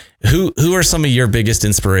here. Who are some of your biggest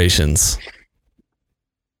inspirations?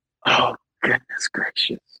 Oh, goodness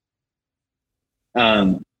gracious.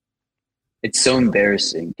 It's so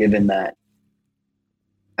embarrassing given that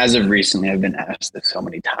as of recently, I've been asked this so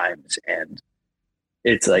many times and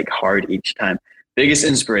it's like hard each time. Biggest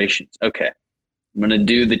inspirations. Okay. I'm going to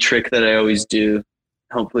do the trick that I always do.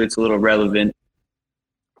 Hopefully it's a little relevant.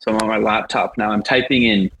 So I'm on my laptop now. I'm typing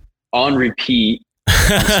in on repeat on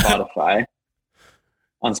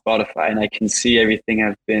Spotify. And I can see everything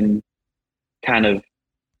I've been kind of,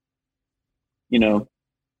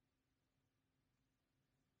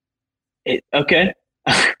 okay.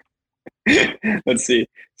 Let's see.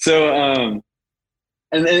 So,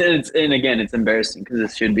 and again, it's embarrassing because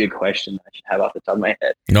this should be a question I should have off the top of my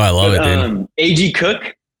head. No, I love it, dude. A.G.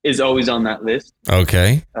 Cook is always on that list.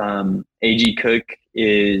 Okay. A.G. Cook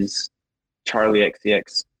is Charlie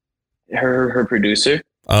XCX, her producer.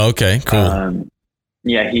 Oh, okay, cool.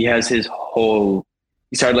 Yeah, he has he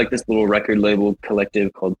started like this little record label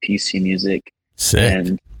collective called PC Music. Sick.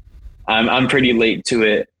 And I'm pretty late to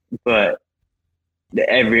it, but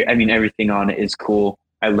everything on it is cool.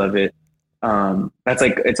 I love it. That's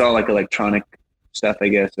like, it's all like electronic stuff, I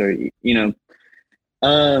guess, or,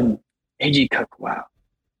 A.G. Cook. Wow.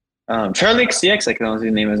 Charlie XCX, I can honestly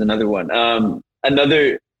name as another one.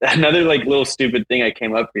 Another like little stupid thing I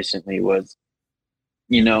came up recently was,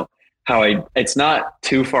 how it's not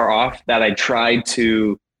too far off that I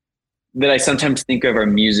sometimes think of our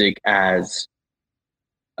music as,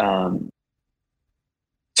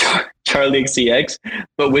 Charlie XCX,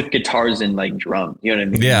 but with guitars and like drums, you know what I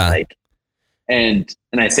mean? Yeah. Like, and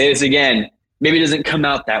I say this again, maybe it doesn't come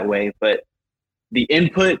out that way, but the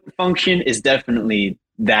input function is definitely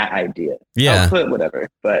that idea. Yeah. Output, whatever.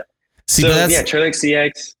 But see, Charlie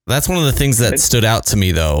XCX. That's one of the things that stood out to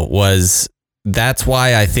me though, was that's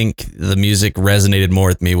why I think the music resonated more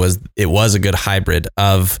with me, was it was a good hybrid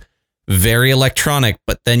of very electronic,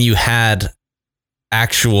 but then you had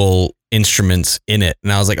actual instruments in it.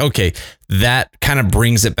 And I was like, okay, that kind of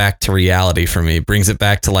brings it back to reality for me, brings it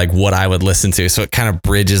back to like what I would listen to. So it kind of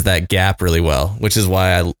bridges that gap really well, which is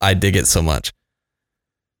why I dig it so much.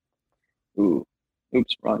 Ooh,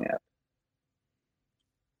 oops, wrong app.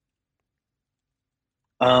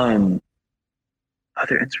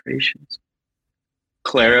 Other inspirations.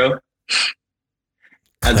 Clairo.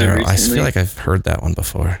 I feel like I've heard that one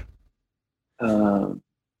before.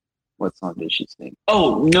 What song did she sing?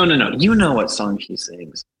 Oh, no. You know what song she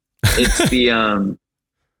sings. It's the, oh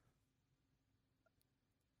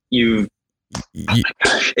my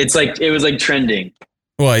gosh. It's like, it was like trending.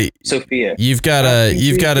 Well, Sophia. You've got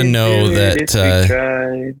to know that,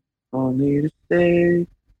 tried only to say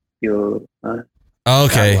you're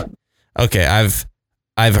okay. Okay.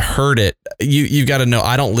 I've heard it. You've got to know,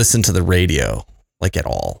 I don't listen to the radio like at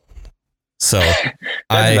all. So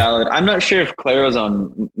that's valid. I'm not sure if Clairo's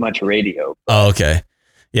on much radio. Oh, okay.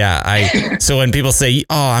 Yeah. So when people say,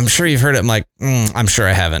 oh, I'm sure you've heard it, I'm like, I'm sure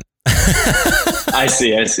I haven't. I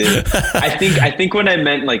see. I think when I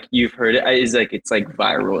meant like you've heard it, is like it's like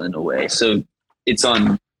viral in a way. So it's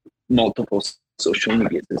on multiple social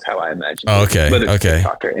medias is how I imagine. Oh, okay. Whether it's okay.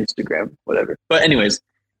 TikTok or Instagram, whatever. But anyways,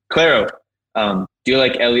 Clairo, do you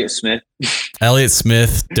like Elliott Smith? Elliott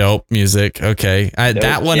Smith, dope music. Okay.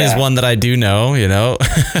 That one is one that I do know,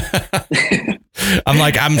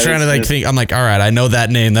 I'm trying to think. I'm like, all right, I know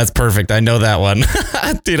that name. That's perfect. I know that one.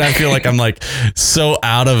 Dude, I feel like I'm like so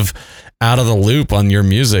out of the loop on your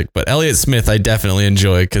music, but Elliott Smith, I definitely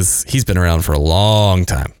enjoy because he's been around for a long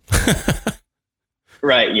time.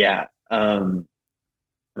 Right. Yeah. I'm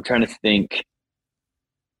trying to think.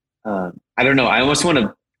 I don't know. I almost want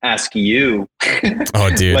to ask you. Oh,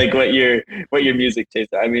 dude. Like what your music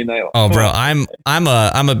taste. I mean, bro, I'm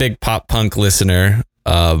a big pop punk listener.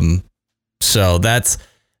 So that's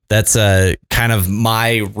kind of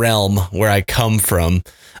my realm where I come from.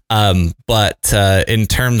 But in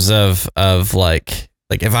terms of like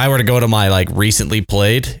if I were to go to my like recently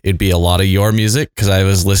played, it'd be a lot of your music because I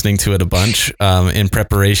was listening to it a bunch in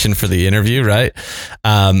preparation for the interview, right?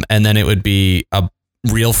 And then it would be a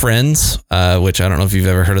Real Friends, which I don't know if you've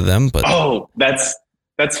ever heard of them, but that's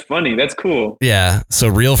funny. That's cool. Yeah. So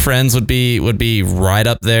Real Friends would be right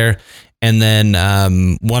up there. And then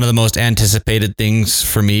one of the most anticipated things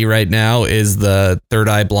for me right now is the Third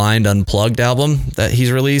Eye Blind Unplugged album that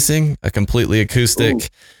he's releasing, a completely acoustic. Ooh.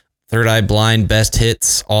 Third Eye Blind Best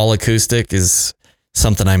Hits, all acoustic, is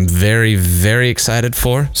something I'm very, very excited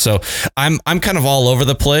for. So I'm kind of all over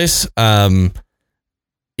the place.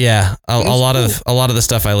 Yeah, a lot of the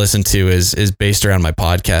stuff I listen to is based around my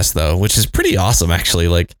podcast though, which is pretty awesome actually.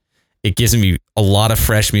 Like it gives me a lot of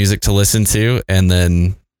fresh music to listen to, and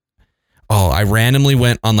then I randomly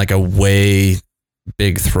went on like a way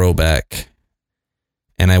big throwback,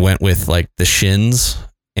 and I went with like the Shins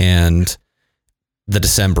and the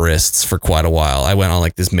Decemberists for quite a while. I went on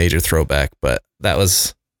like this major throwback, but that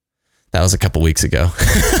was a couple weeks ago.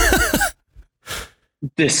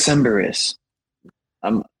 Decemberists.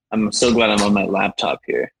 I'm so glad I'm on my laptop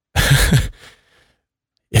here.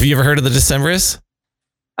 Have you ever heard of the Decemberists?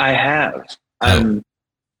 I have.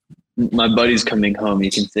 My buddy's coming home. You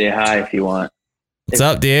can say hi if you want. What's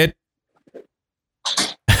up, dude?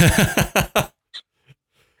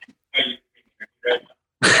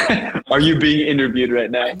 Are you being interviewed right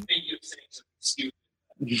now? I think you're saying something stupid.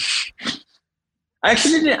 I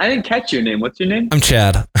didn't catch your name. What's your name? I'm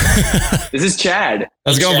Chad. This is Chad.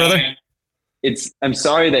 How's it going, brother? I'm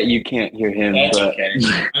sorry that you can't hear him. That's but okay.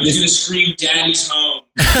 I'm just gonna scream "Daddy's home."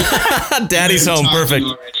 Daddy's home, perfect.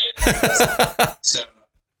 So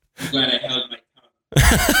I'm glad I held my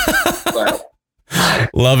tongue.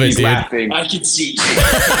 Love it, He's dude. laughing. I can see.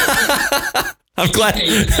 I'm glad.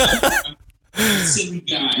 Silly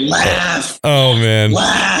guy. Laugh. Oh man.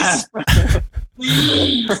 Laugh.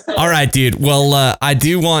 All right, dude. Well, I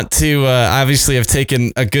do want to. Obviously, I've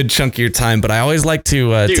taken a good chunk of your time, but I always like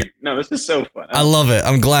to. Dude, no, this is so fun. I love it.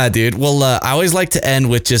 I'm glad, dude. Well, I always like to end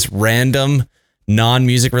with just random,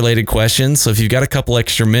 non-music related questions. So if you've got a couple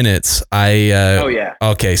extra minutes, oh yeah.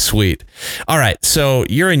 Okay, sweet. All right. So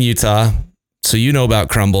you're in Utah, so you know about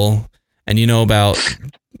Crumbl, and you know about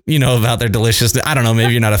their deliciousness. I don't know.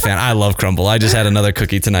 Maybe you're not a fan. I love Crumbl. I just had another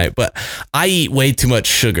cookie tonight, but I eat way too much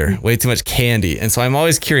sugar, way too much candy. And so I'm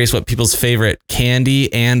always curious what people's favorite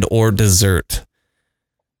candy and or dessert.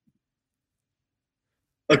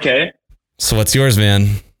 Okay. So what's yours,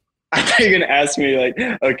 man? I thought you were going to ask me like,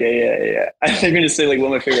 okay, yeah. I thought you were going to say like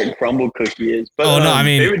what my favorite Crumbl cookie is. But, no, I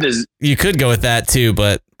mean, favorite you could go with that too,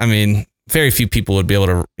 but I mean, very few people would be able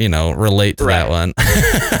to, relate to that one.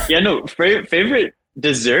 Yeah, no, favorite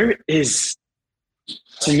dessert is,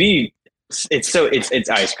 to me, it's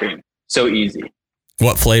ice cream. So easy.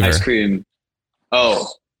 What flavor? Ice cream. Oh,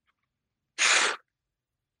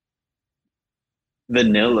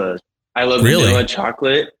 vanilla. I love vanilla,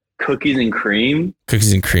 chocolate, cookies and cream.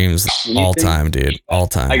 Cookies and creams, all time, dude. All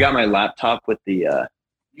time. I got my laptop with the.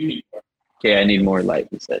 Okay, I need more light.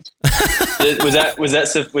 He said. Was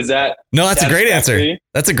that? No, that's a great answer.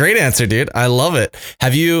 That's a great answer, dude. I love it.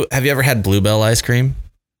 Have you ever had Bluebell ice cream?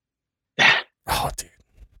 Oh, dude.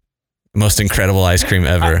 Most incredible ice cream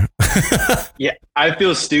ever. Yeah, I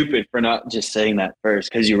feel stupid for not just saying that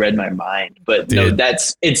first because you read my mind. But dude. No,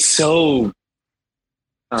 it's so.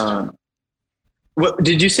 What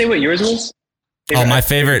did you say? What yours was? My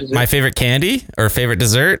favorite candy or favorite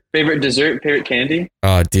dessert? Favorite candy?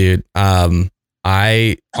 Oh, dude.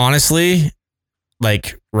 I honestly a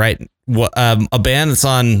band that's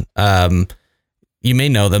on. You may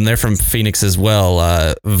know them. They're from Phoenix as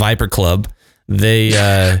well. Viper Club. They.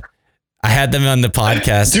 I had them on the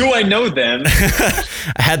podcast. Do I know them?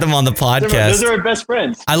 I had them on the podcast. Those are our best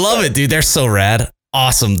friends. I love it, dude. They're so rad.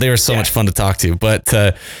 Awesome. They were so much fun to talk to. But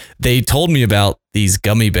they told me about these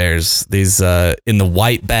gummy bears, these in the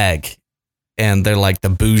white bag. And they're like the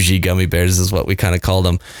bougie gummy bears is what we kind of call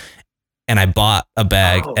them. And I bought a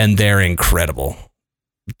bag and they're incredible.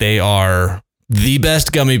 They are the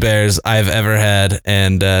best gummy bears I've ever had.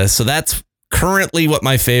 And so that's currently what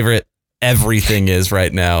my favorite everything is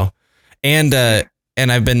right now. And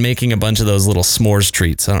I've been making a bunch of those little s'mores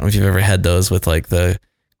treats. I don't know if you've ever had those with like the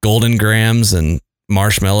golden grams and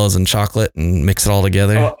marshmallows and chocolate and mix it all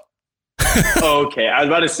together. Okay. I was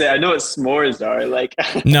about to say, I know what s'mores are. Like,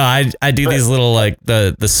 no, I do these little like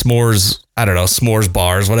the s'mores. I don't know, s'mores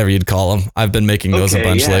bars, whatever you'd call them. I've been making those a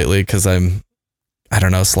bunch lately because slightly and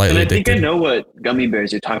I think addicted. I know what gummy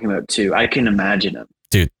bears you're talking about too. I can imagine them.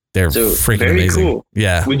 Dude, they're freaking amazing. Cool.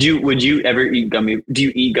 Yeah. Would you ever eat do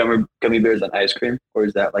you eat gummy bears on ice cream, or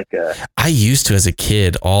is that like a? I used to as a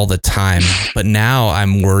kid all the time, but now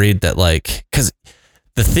I'm worried that because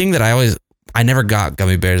the thing that I never got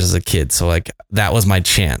gummy bears as a kid. So like that was my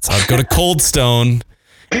chance. I would go to Cold Stone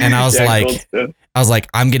and I was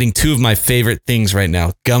I'm getting two of my favorite things right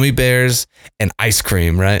now, gummy bears and ice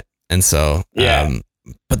cream. Right. And so,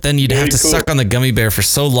 but then you'd have to suck on the gummy bear for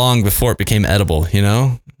so long before it became edible, you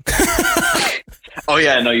know? Oh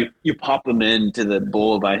yeah. No, you pop them into the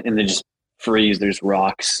bowl of ice and then just freeze. There's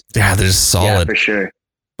rocks. Yeah. They're solid. Yeah, for sure.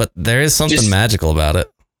 But there is something magical about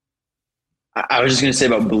it. I was just going to say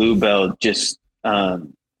about Bluebell, just,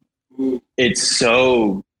 it's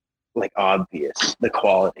so like obvious, the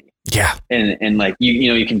quality. Yeah. And like,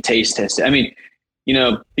 you can taste test it. I mean,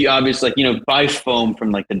 the obvious, like, buy foam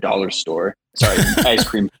from like the dollar store, ice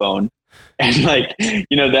cream foam. And like,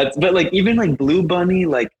 but like, even like Blue Bunny,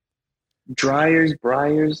 like Dreyer's,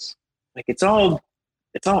 Breyers, like it's all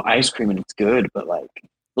ice cream and it's good, but like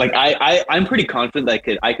I'm pretty confident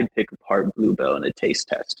that I could pick apart Bluebell in a taste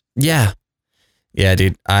test. Yeah. Yeah,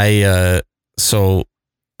 dude. So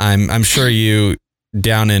I'm sure you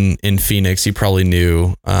down in Phoenix, you probably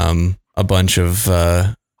knew a bunch of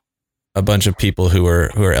a bunch of people who are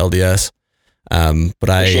LDS. But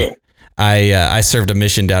I served a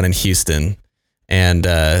mission down in Houston, and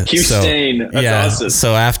Houston, that's awesome.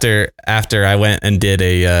 So after I went and did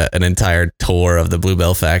an entire tour of the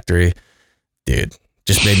Bluebell factory, dude,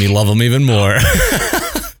 just made me love them even more.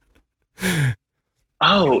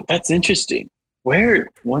 Oh, that's interesting.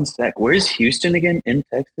 One sec. Where's Houston again? In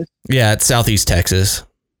Texas? Yeah, it's Southeast Texas.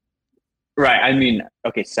 Right. I mean,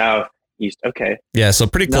 okay, Southeast. Okay. Yeah, so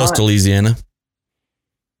pretty close to Louisiana.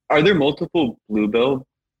 Are there multiple Bluebell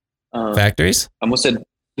factories? I almost said,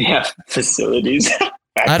 yeah, facilities.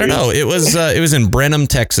 I don't know. It was in Brenham,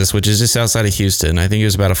 Texas, which is just outside of Houston. I think it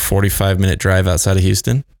was about a 45-minute drive outside of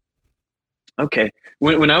Houston. Okay.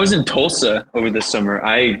 When I was in Tulsa over the summer,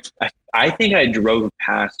 I think I drove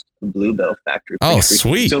past the Bluebell factory. Oh,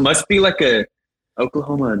 sweet. So it must be like a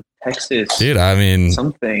Oklahoma, Texas. Dude, I mean,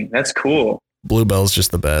 something. That's cool. Bluebell's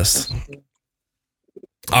just the best.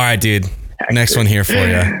 All right, dude. Next one here for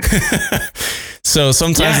you. So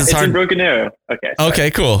sometimes it's hard. In Broken Arrow. Okay. Sorry.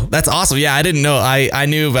 Okay, cool. That's awesome. Yeah, I didn't know. I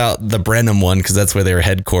knew about the Brenham one because that's where they were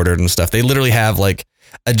headquartered and stuff. They literally have like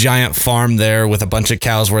a giant farm there with a bunch of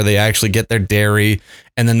cows where they actually get their dairy.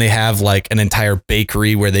 And then they have like an entire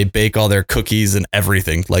bakery where they bake all their cookies and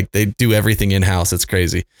everything. Like they do everything in house. It's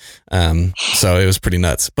crazy. So it was pretty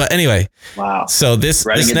nuts. But anyway. Wow. So this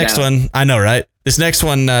next one, I know, right? This next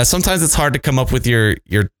one, sometimes it's hard to come up with your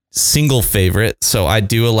single favorite. So I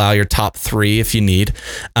do allow your top 3 if you need.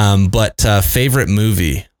 But favorite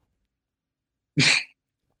movie.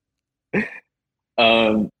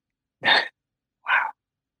 Wow.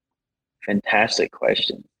 Fantastic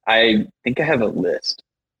question. I think I have a list.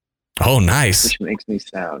 Oh, nice. Which makes me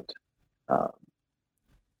sound, all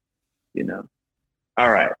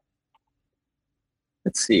right.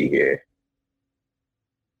 Let's see here.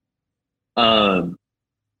 Oh,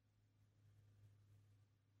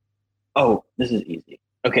 this is easy.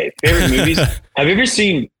 Okay, favorite movies. Have you ever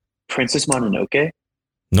seen Princess Mononoke?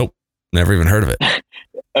 Nope, never even heard of it.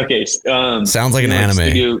 Okay, sounds like an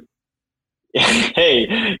anime.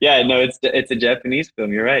 Hey, yeah, no, it's a Japanese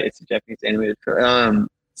film. You're right. It's a Japanese animated film.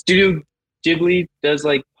 Studio Ghibli does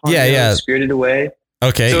like Ponyo, Spirited Away.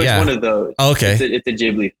 Okay, so it's one of those. Okay, it's a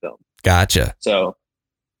Ghibli film. Gotcha. So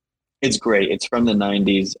it's great. It's from the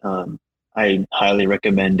 90s. I highly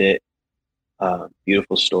recommend it.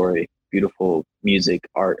 Beautiful story, beautiful music,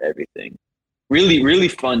 art, everything. Really, really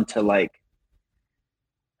fun to like.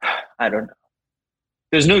 I don't know.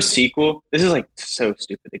 There's no sequel. This is like so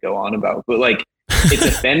stupid to go on about, but like it's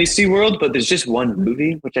a fantasy world, but there's just one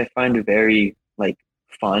movie, which I find very like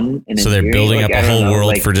fun. And so they're building up a whole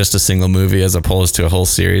world for just a single movie as opposed to a whole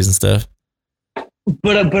series and stuff.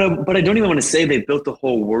 But I don't even want to say they built the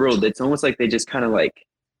whole world. It's almost like they just kind of like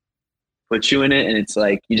put you in it, and it's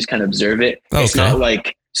like you just kind of observe it. Okay. It's not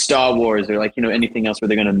like Star Wars or like anything else where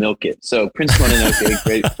they're gonna milk it. So Prince Mononoke,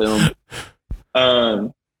 great film.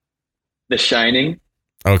 The Shining.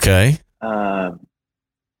 Okay.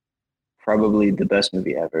 Probably the best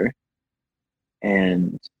movie ever.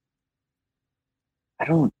 And I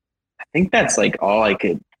think that's like all I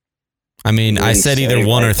could. I mean, really I said either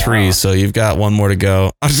 1 or 3, so you've got one more to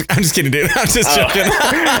go. I'm just kidding, dude. I'm just joking.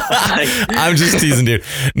 I'm just teasing, dude.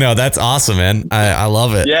 No, that's awesome, man. I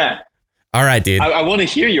love it. Yeah. All right, dude. I want to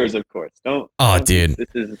hear yours, of course. Dude. This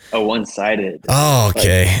is a one-sided. Oh,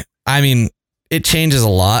 okay. Like, I mean, it changes a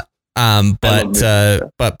lot.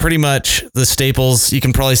 But pretty much the staples you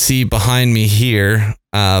can probably see behind me here.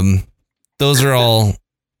 Those are all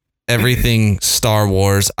everything Star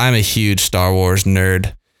Wars. I'm a huge Star Wars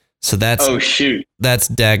nerd. So that's that's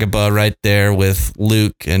Dagobah right there with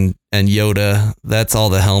Luke and Yoda. That's all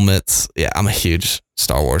the helmets. Yeah, I'm a huge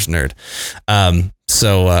Star Wars nerd. And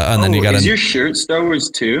then you got. Is your shirt Star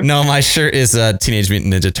Wars too? No, my shirt is Teenage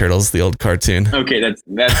Mutant Ninja Turtles, the old cartoon. Okay,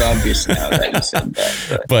 that's obvious now that you said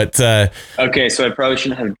that. But okay, so I probably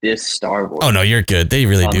shouldn't have dissed Star Wars. Oh no, you're good. They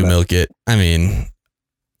really do milk it. I mean,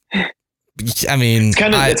 it's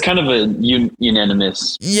kind of a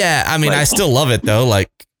unanimous. Yeah, I mean, I still love it though.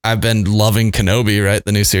 Like. I've been loving Kenobi, right?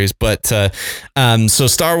 The new series. But so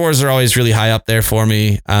Star Wars are always really high up there for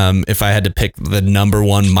me. If I had to pick the number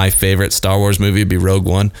one, my favorite Star Wars movie would be Rogue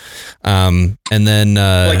One. And then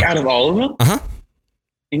like out of all of them? Uh-huh.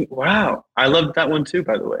 Wow. I loved that one too,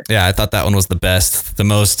 by the way. Yeah, I thought that one was the best. The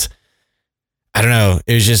most, I don't know.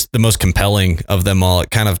 It was just the most compelling of them all. It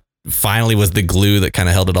kind of finally was the glue that kind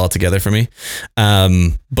of held it all together for me.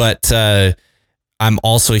 But I'm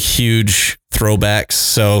also a huge throwbacks,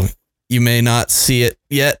 so you may not see it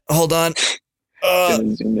yet. Hold on.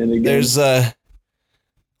 There's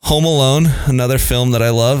Home Alone, another film that I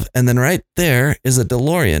love, and then right there is a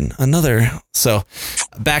DeLorean, another. So,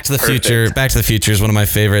 Back to the Future. Back to the Future is one of my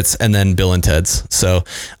favorites, and then Bill and Ted's. So,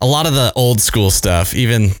 a lot of the old school stuff,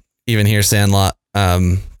 even here, Sandlot.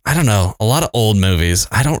 I don't know, a lot of old movies.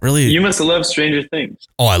 I don't really. You must have loved Stranger Things.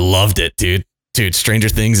 Oh, I loved it, dude. Dude, Stranger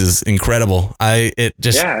Things is incredible. It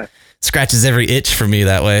just scratches every itch for me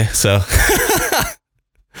that way. So,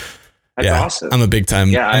 that's awesome. I'm a big time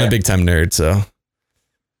nerd. So.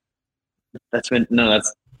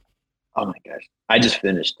 Oh my gosh. I just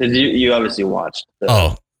finished. Did you obviously watched the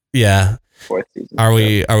fourth season. Are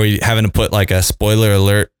we having to put like a spoiler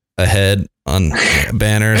alert ahead on a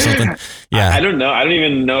banner or something? Yeah. I don't know. I don't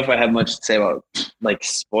even know if I have much to say about like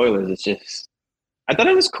spoilers. It's just, I thought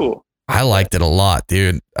it was cool. I liked it a lot,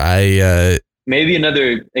 dude. Maybe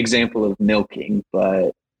another example of milking,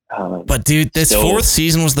 but dude, this fourth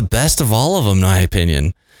season was the best of all of them, in my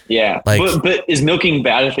opinion. Yeah, but is milking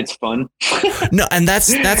bad if it's fun? No, and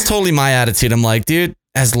that's totally my attitude. I'm like, dude,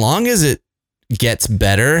 as long as it gets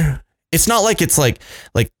better, it's not like it's like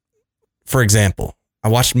for example, I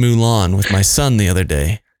watched Mulan with my son the other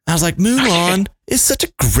day. I was like, Mulan is such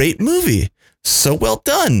a great movie, so well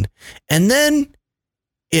done, and then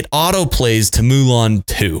it auto plays to Mulan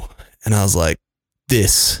 2, and I was like,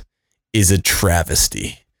 this is a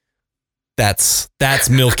travesty. That's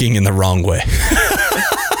milking in the wrong way.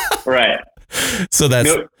 Right. So that's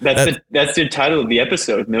the title of the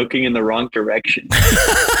episode, Milking in the Wrong Direction.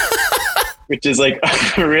 Which is like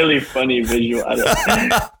a really funny visual. All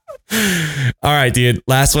right, dude.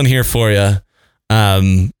 Last one here for you.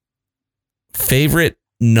 Favorite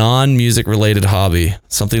non-music related hobby?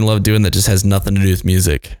 Something you love doing that just has nothing to do with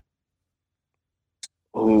music.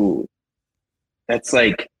 Oh, that's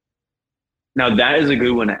like, now that is a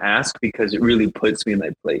good one to ask because it really puts me in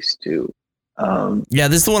my place too.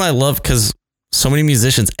 This is the one I love because so many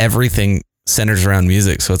musicians, everything centers around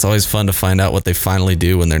music. So it's always fun to find out what they finally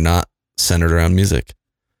do when they're not centered around music.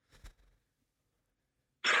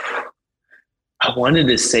 I wanted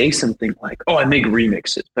to say something like, I make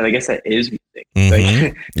remixes, but I guess that is music. Mm-hmm.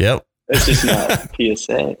 Like, yep. It's just not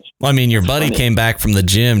PSA. Well, I mean, your buddy came back from the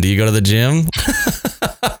gym. Do you go to the gym?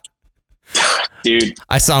 Dude,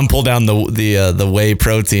 I saw him pull down the whey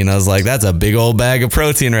protein. I was like, that's a big old bag of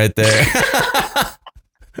protein right there.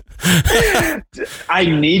 I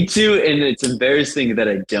need to, and it's embarrassing that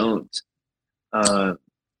I don't.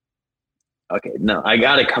 Okay, no, I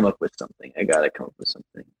gotta come up with something.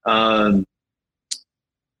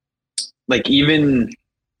 Like even,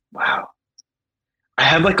 wow. I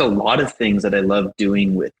have like a lot of things that I love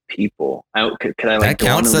doing with people. Could I like that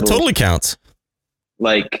counts? That totally counts.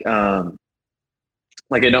 Like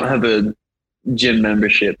I don't have a gym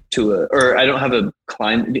membership or I don't have a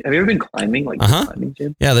climb. Have you ever been climbing? Like climbing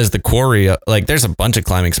gym? Yeah, there's the Quarry. Like there's a bunch of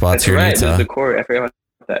climbing spots here. Right, there's the Quarry. I forgot about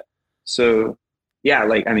that. So yeah,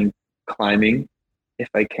 like I mean, climbing if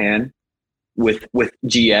I can with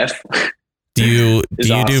GF. Do you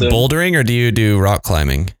awesome. Do bouldering or do you do rock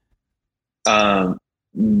climbing? I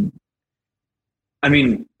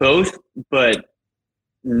mean both, but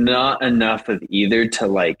not enough of either to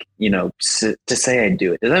like, to say I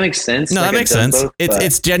do it. Does that make sense? No, like that makes sense. Both,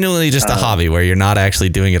 it's genuinely just a hobby where you're not actually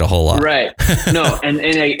doing it a whole lot. Right. No, and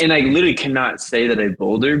I literally cannot say that I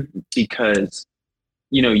boulder because,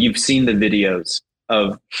 you've seen the videos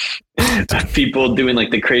of people doing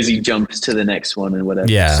like the crazy jumps to the next one and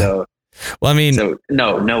whatever. Yeah. So, well, I mean,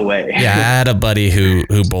 no way. Yeah. I had a buddy who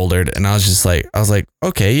bouldered and I was like,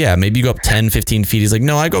 okay, yeah, maybe you go up 10, 15 feet. He's like,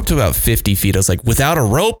 no, I go up to about 50 feet. I was like, without a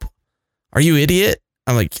rope? Are you idiot?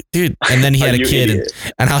 I'm like, dude. And then he had a kid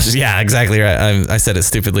and I was just, yeah, exactly right. I said it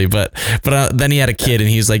stupidly, but then he had a kid and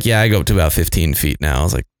he was like, yeah, I go up to about 15 feet now. I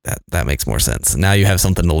was like, that makes more sense. Now you have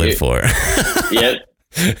something to live for. Yep.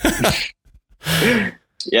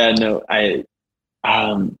 Yeah, no,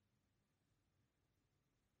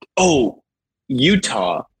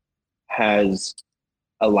 Utah has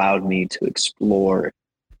allowed me to explore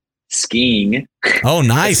skiing. Oh,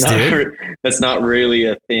 nice, dude. That's not really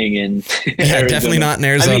a thing in Arizona. Definitely not in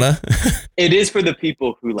Arizona. I mean, it is for the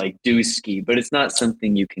people who like do ski, but it's not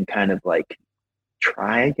something you can kind of like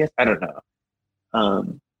try, I guess. I don't know.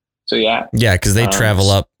 So yeah. Yeah, because they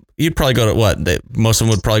travel up. You'd probably go to what? Most of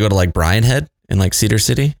them would probably go to like Bryan Head in like Cedar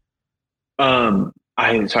City.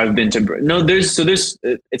 I've been to there's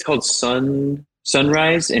it's called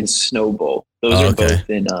Sunrise and Snow Bowl. Those are both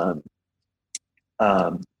in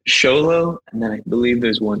Show Low, and then I believe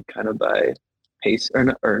there's one kind of by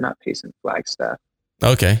Payson or not Payson, Flagstaff.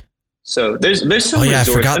 Okay. So there's some. Oh yeah, resorts.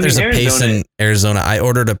 I forgot there's a Payson, Arizona. I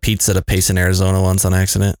ordered a pizza to Payson, Arizona once on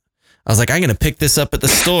accident. I was like, I'm gonna pick this up at the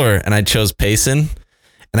store, and I chose Payson.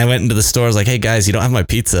 And I went into the store. I was like, hey guys, you don't have my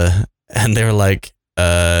pizza. And they were like,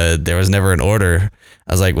 there was never an order.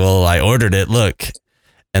 I was like, well, I ordered it. Look.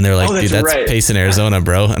 And they're like, dude, that's right. Payson, Arizona,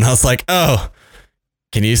 bro. And I was like, oh,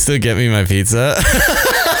 can you still get me my pizza?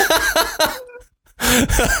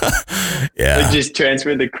 Yeah. They just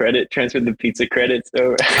transferred the pizza credits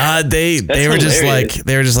over. They were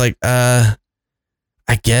just like, I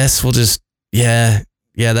guess we'll just, yeah,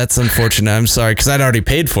 that's unfortunate. I'm sorry. Cause I'd already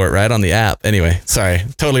paid for it, right? On the app. Anyway, sorry.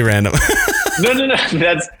 Totally random. No.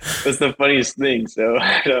 That's the funniest thing. So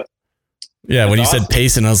yeah. When you awesome. said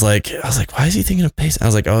Payson, I was like, why is he thinking of Payson? I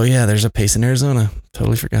was like, oh yeah, there's a Payson, Arizona.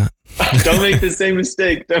 Totally forgot. Don't make the same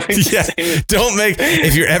mistake.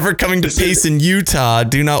 If you're ever coming to Payson, Utah,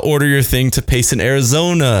 do not order your thing to Payson,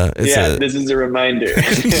 Arizona. This is a reminder.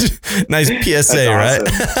 Nice PSA, right?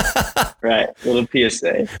 Right. Little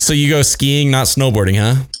PSA. So you go skiing, not snowboarding,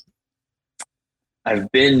 huh?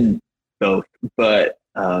 I've been both, but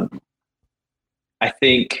I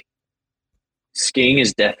think skiing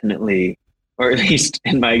is definitely, or at least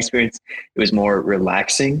in my experience, it was more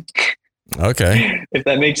relaxing. Okay. If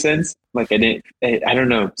that makes sense. Like I don't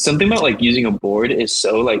know. Something about like using a board is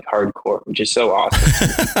so like hardcore, which is so awesome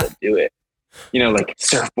to do it. You know, like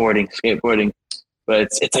surfboarding, skateboarding, but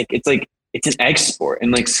it's an export,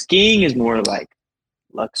 and like skiing is more like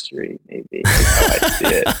luxury, maybe. That's how I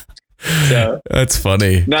see it. So that's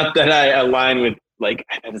funny. Not that I align with like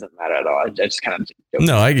it doesn't matter at all. I just kind of joke.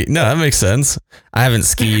 No, that makes sense. I haven't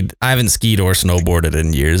skied or snowboarded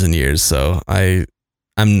in years and years, so I'm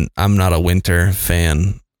not a winter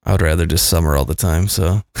fan. I would rather just summer all the time.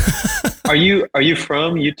 So, are you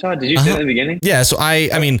from Utah? Did you say that in the beginning? Yeah. So I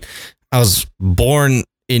was born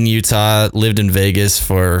in Utah, lived in Vegas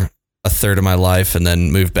for a third of my life, and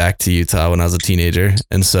then moved back to Utah when I was a teenager.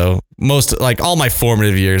 And so all my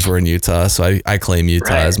formative years were in Utah. So I claim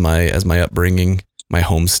Utah as my upbringing, my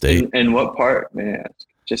home state. And what part, man?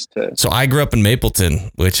 So I grew up in Mapleton,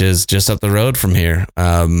 which is just up the road from here.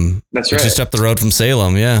 That's right. Just up the road from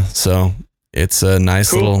Salem. Yeah. So it's a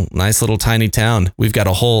nice little tiny town. They've got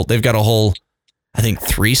a whole, I think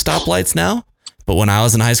 3 stoplights now, but when I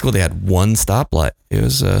was in high school, they had 1 stoplight. It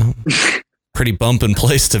was a pretty bumping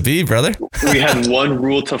place to be, brother. We had one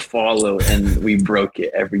rule to follow and we broke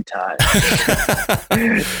it every time.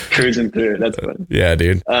 Cruising through. That's fun. Yeah,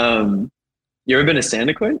 dude. You ever been to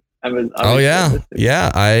Santaquin? Oh yeah.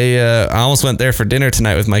 Yeah. I almost went there for dinner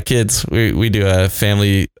tonight with my kids. We do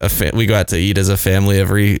we go out to eat as a family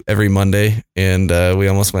every Monday. And, we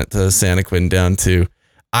almost went to Santaquin down to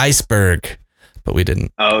Iceberg, but we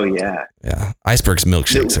didn't. Oh yeah. Yeah. Iceberg's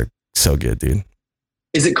milkshakes are so good, dude.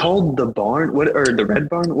 Is it called the barn? Or the Red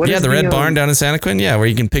Barn? The Red Barn down in Santaquin. Yeah. Where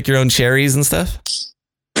you can pick your own cherries and stuff.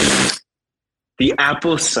 The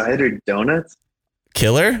apple cider donuts.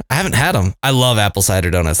 Killer? I haven't had them. I love apple cider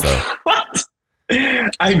donuts though. What?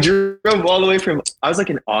 I drove all the way I was like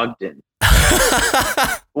in Ogden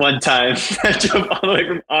one time. I drove all the way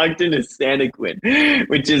from Ogden to Santaquin,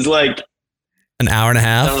 which is like an hour and a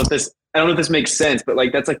half. I don't know if this makes sense, but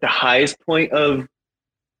like that's like the highest point of,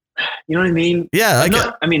 you know what I mean? Yeah.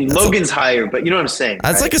 Logan's higher, but you know what I'm saying.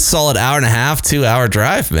 That's like a solid hour and a half, 2-hour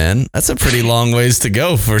drive, man. That's a pretty long ways to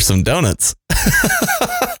go for some donuts.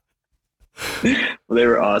 Well, they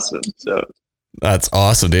were awesome. So that's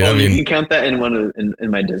awesome, dude. You can count that in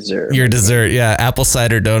my dessert. Your dessert, yeah, apple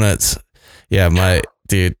cider donuts. Yeah,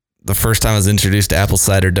 dude. The first time I was introduced to apple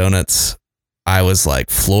cider donuts, I was like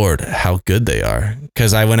floored how good they are.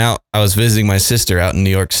 Because I was visiting my sister out in New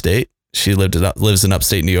York State. She lives in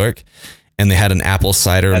upstate New York, and they had an apple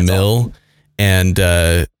cider mill, awesome.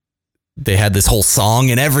 And they had this whole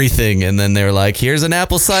song and everything. And then they were like, here's an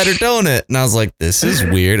apple cider donut. And I was like, this is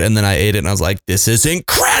weird. And then I ate it and I was like, this is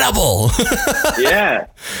incredible. Yeah.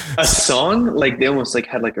 A song? Like they almost like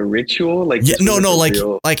had like a ritual? Like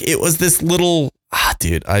like it was this little,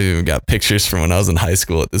 dude, I've even got pictures from when I was in high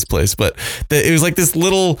school at this place, but it was like this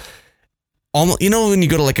little, almost, you know, when you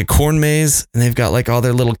go to like a corn maze and they've got like all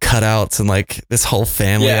their little cutouts and like this whole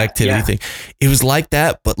family activity thing. It was like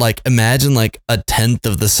that, but like imagine like 1/10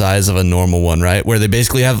 of the size of a normal one, right? Where they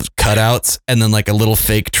basically have cutouts and then like a little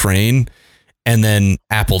fake train and then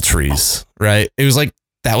apple trees, right? It was like,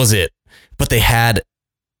 that was it. But they had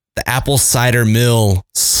the apple cider mill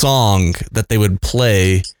song that they would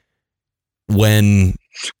play when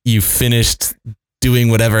you finished doing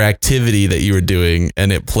whatever activity that you were doing,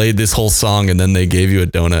 and it played this whole song, and then they gave you a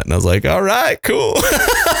donut, and I was like, all right, cool.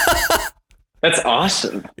 That's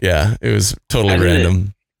awesome. Yeah, it was totally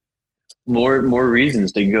random. More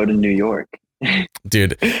reasons to go to New York.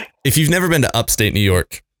 Dude, if you've never been to upstate New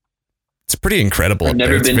York, it's pretty incredible. I've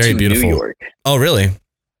never been very to beautiful. New York. Oh, really?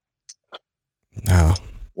 Oh,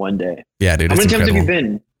 one day. Yeah, dude. How it's many times have you incredible.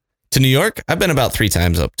 been? To New York? I've been about 3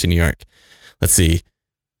 times up to New York. Let's see.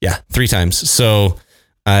 Yeah, 3 times. So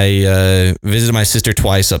I visited my sister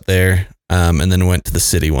twice up there, and then went to the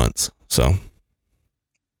city once. So,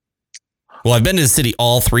 well, I've been to the city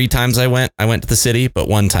all 3 times I went. I went to the city, but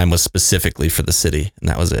one time was specifically for the city, and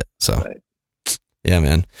that was it. So, Right. yeah,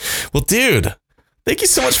 man. Well, dude, thank you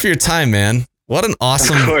so much for your time, man. What an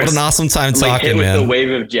awesome time I'm like hit talking, with man. the wave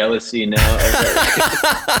of jealousy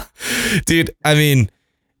now. Dude, I mean,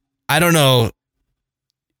 I don't know.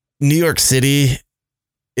 New York City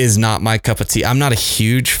is not my cup of tea. I'm not a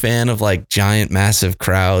huge fan of like giant, massive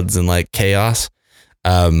crowds and like chaos.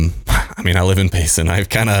 I mean, I live in Payson. I've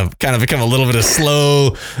kind of become a little bit of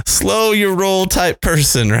slow your roll type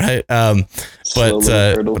person, right? But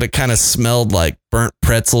it kind of smelled like burnt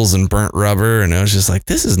pretzels and burnt rubber, and I was just like,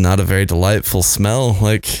 this is not a very delightful smell.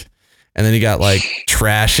 Like, and then you got like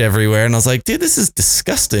trash everywhere, and I was like, dude, this is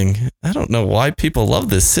disgusting. I don't know why people love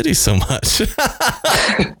this city so much.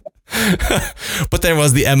 But there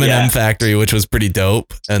was the M&M factory, which was pretty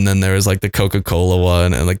dope, and then there was like the Coca-Cola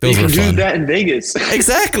one, and like those were fun. You can do that in Vegas.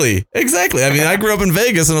 Exactly. I mean, I grew up in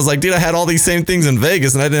Vegas, and I was like, dude, I had all these same things in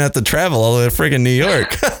Vegas, and I didn't have to travel all the way to friggin' New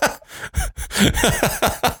York.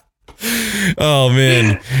 Oh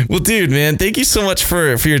man. Well, dude, man, thank you so much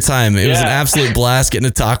for your time. It was an absolute blast getting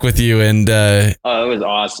to talk with you, and it was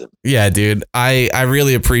awesome. Yeah, dude, I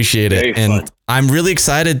really appreciate it. Very and fun. I'm really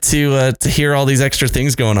excited to hear all these extra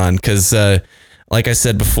things going on, because like I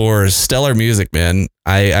said before, stellar music, man.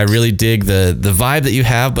 I really dig the vibe that you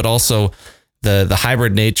have, but also the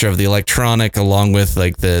hybrid nature of the electronic along with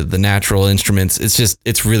like the natural instruments.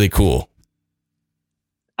 It's really cool.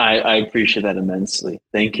 I appreciate that immensely.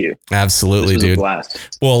 Thank you. Absolutely, This was dude. a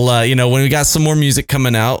blast. Well, when we got some more music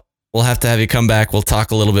coming out, we'll have to have you come back. We'll talk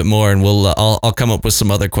a little bit more, and I'll come up with some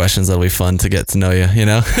other questions that'll be fun to get to know you. You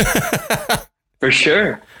know. For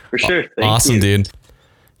sure. Thank Awesome, you. dude.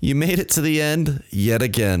 You made it to the end yet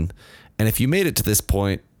again, and if you made it to this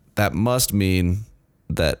point, that must mean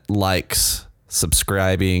that likes,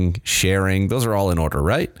 subscribing, sharing, those are all in order,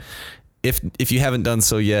 right? If you haven't done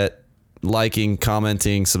so yet, liking,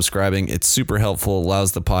 commenting, subscribing, it's super helpful,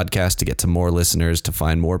 allows the podcast to get to more listeners, to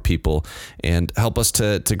find more people, and help us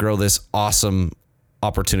to grow this awesome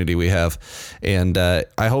opportunity we have. And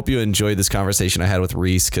I hope you enjoyed this conversation I had with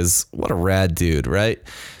Reese, because what a rad dude, right?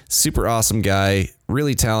 Super awesome guy,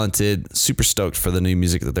 really talented, super stoked for the new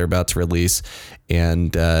music that they're about to release.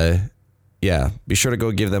 And be sure to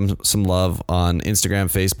go give them some love on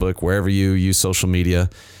Instagram, Facebook, wherever you use social media.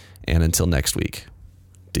 And until next week,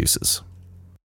 deuces.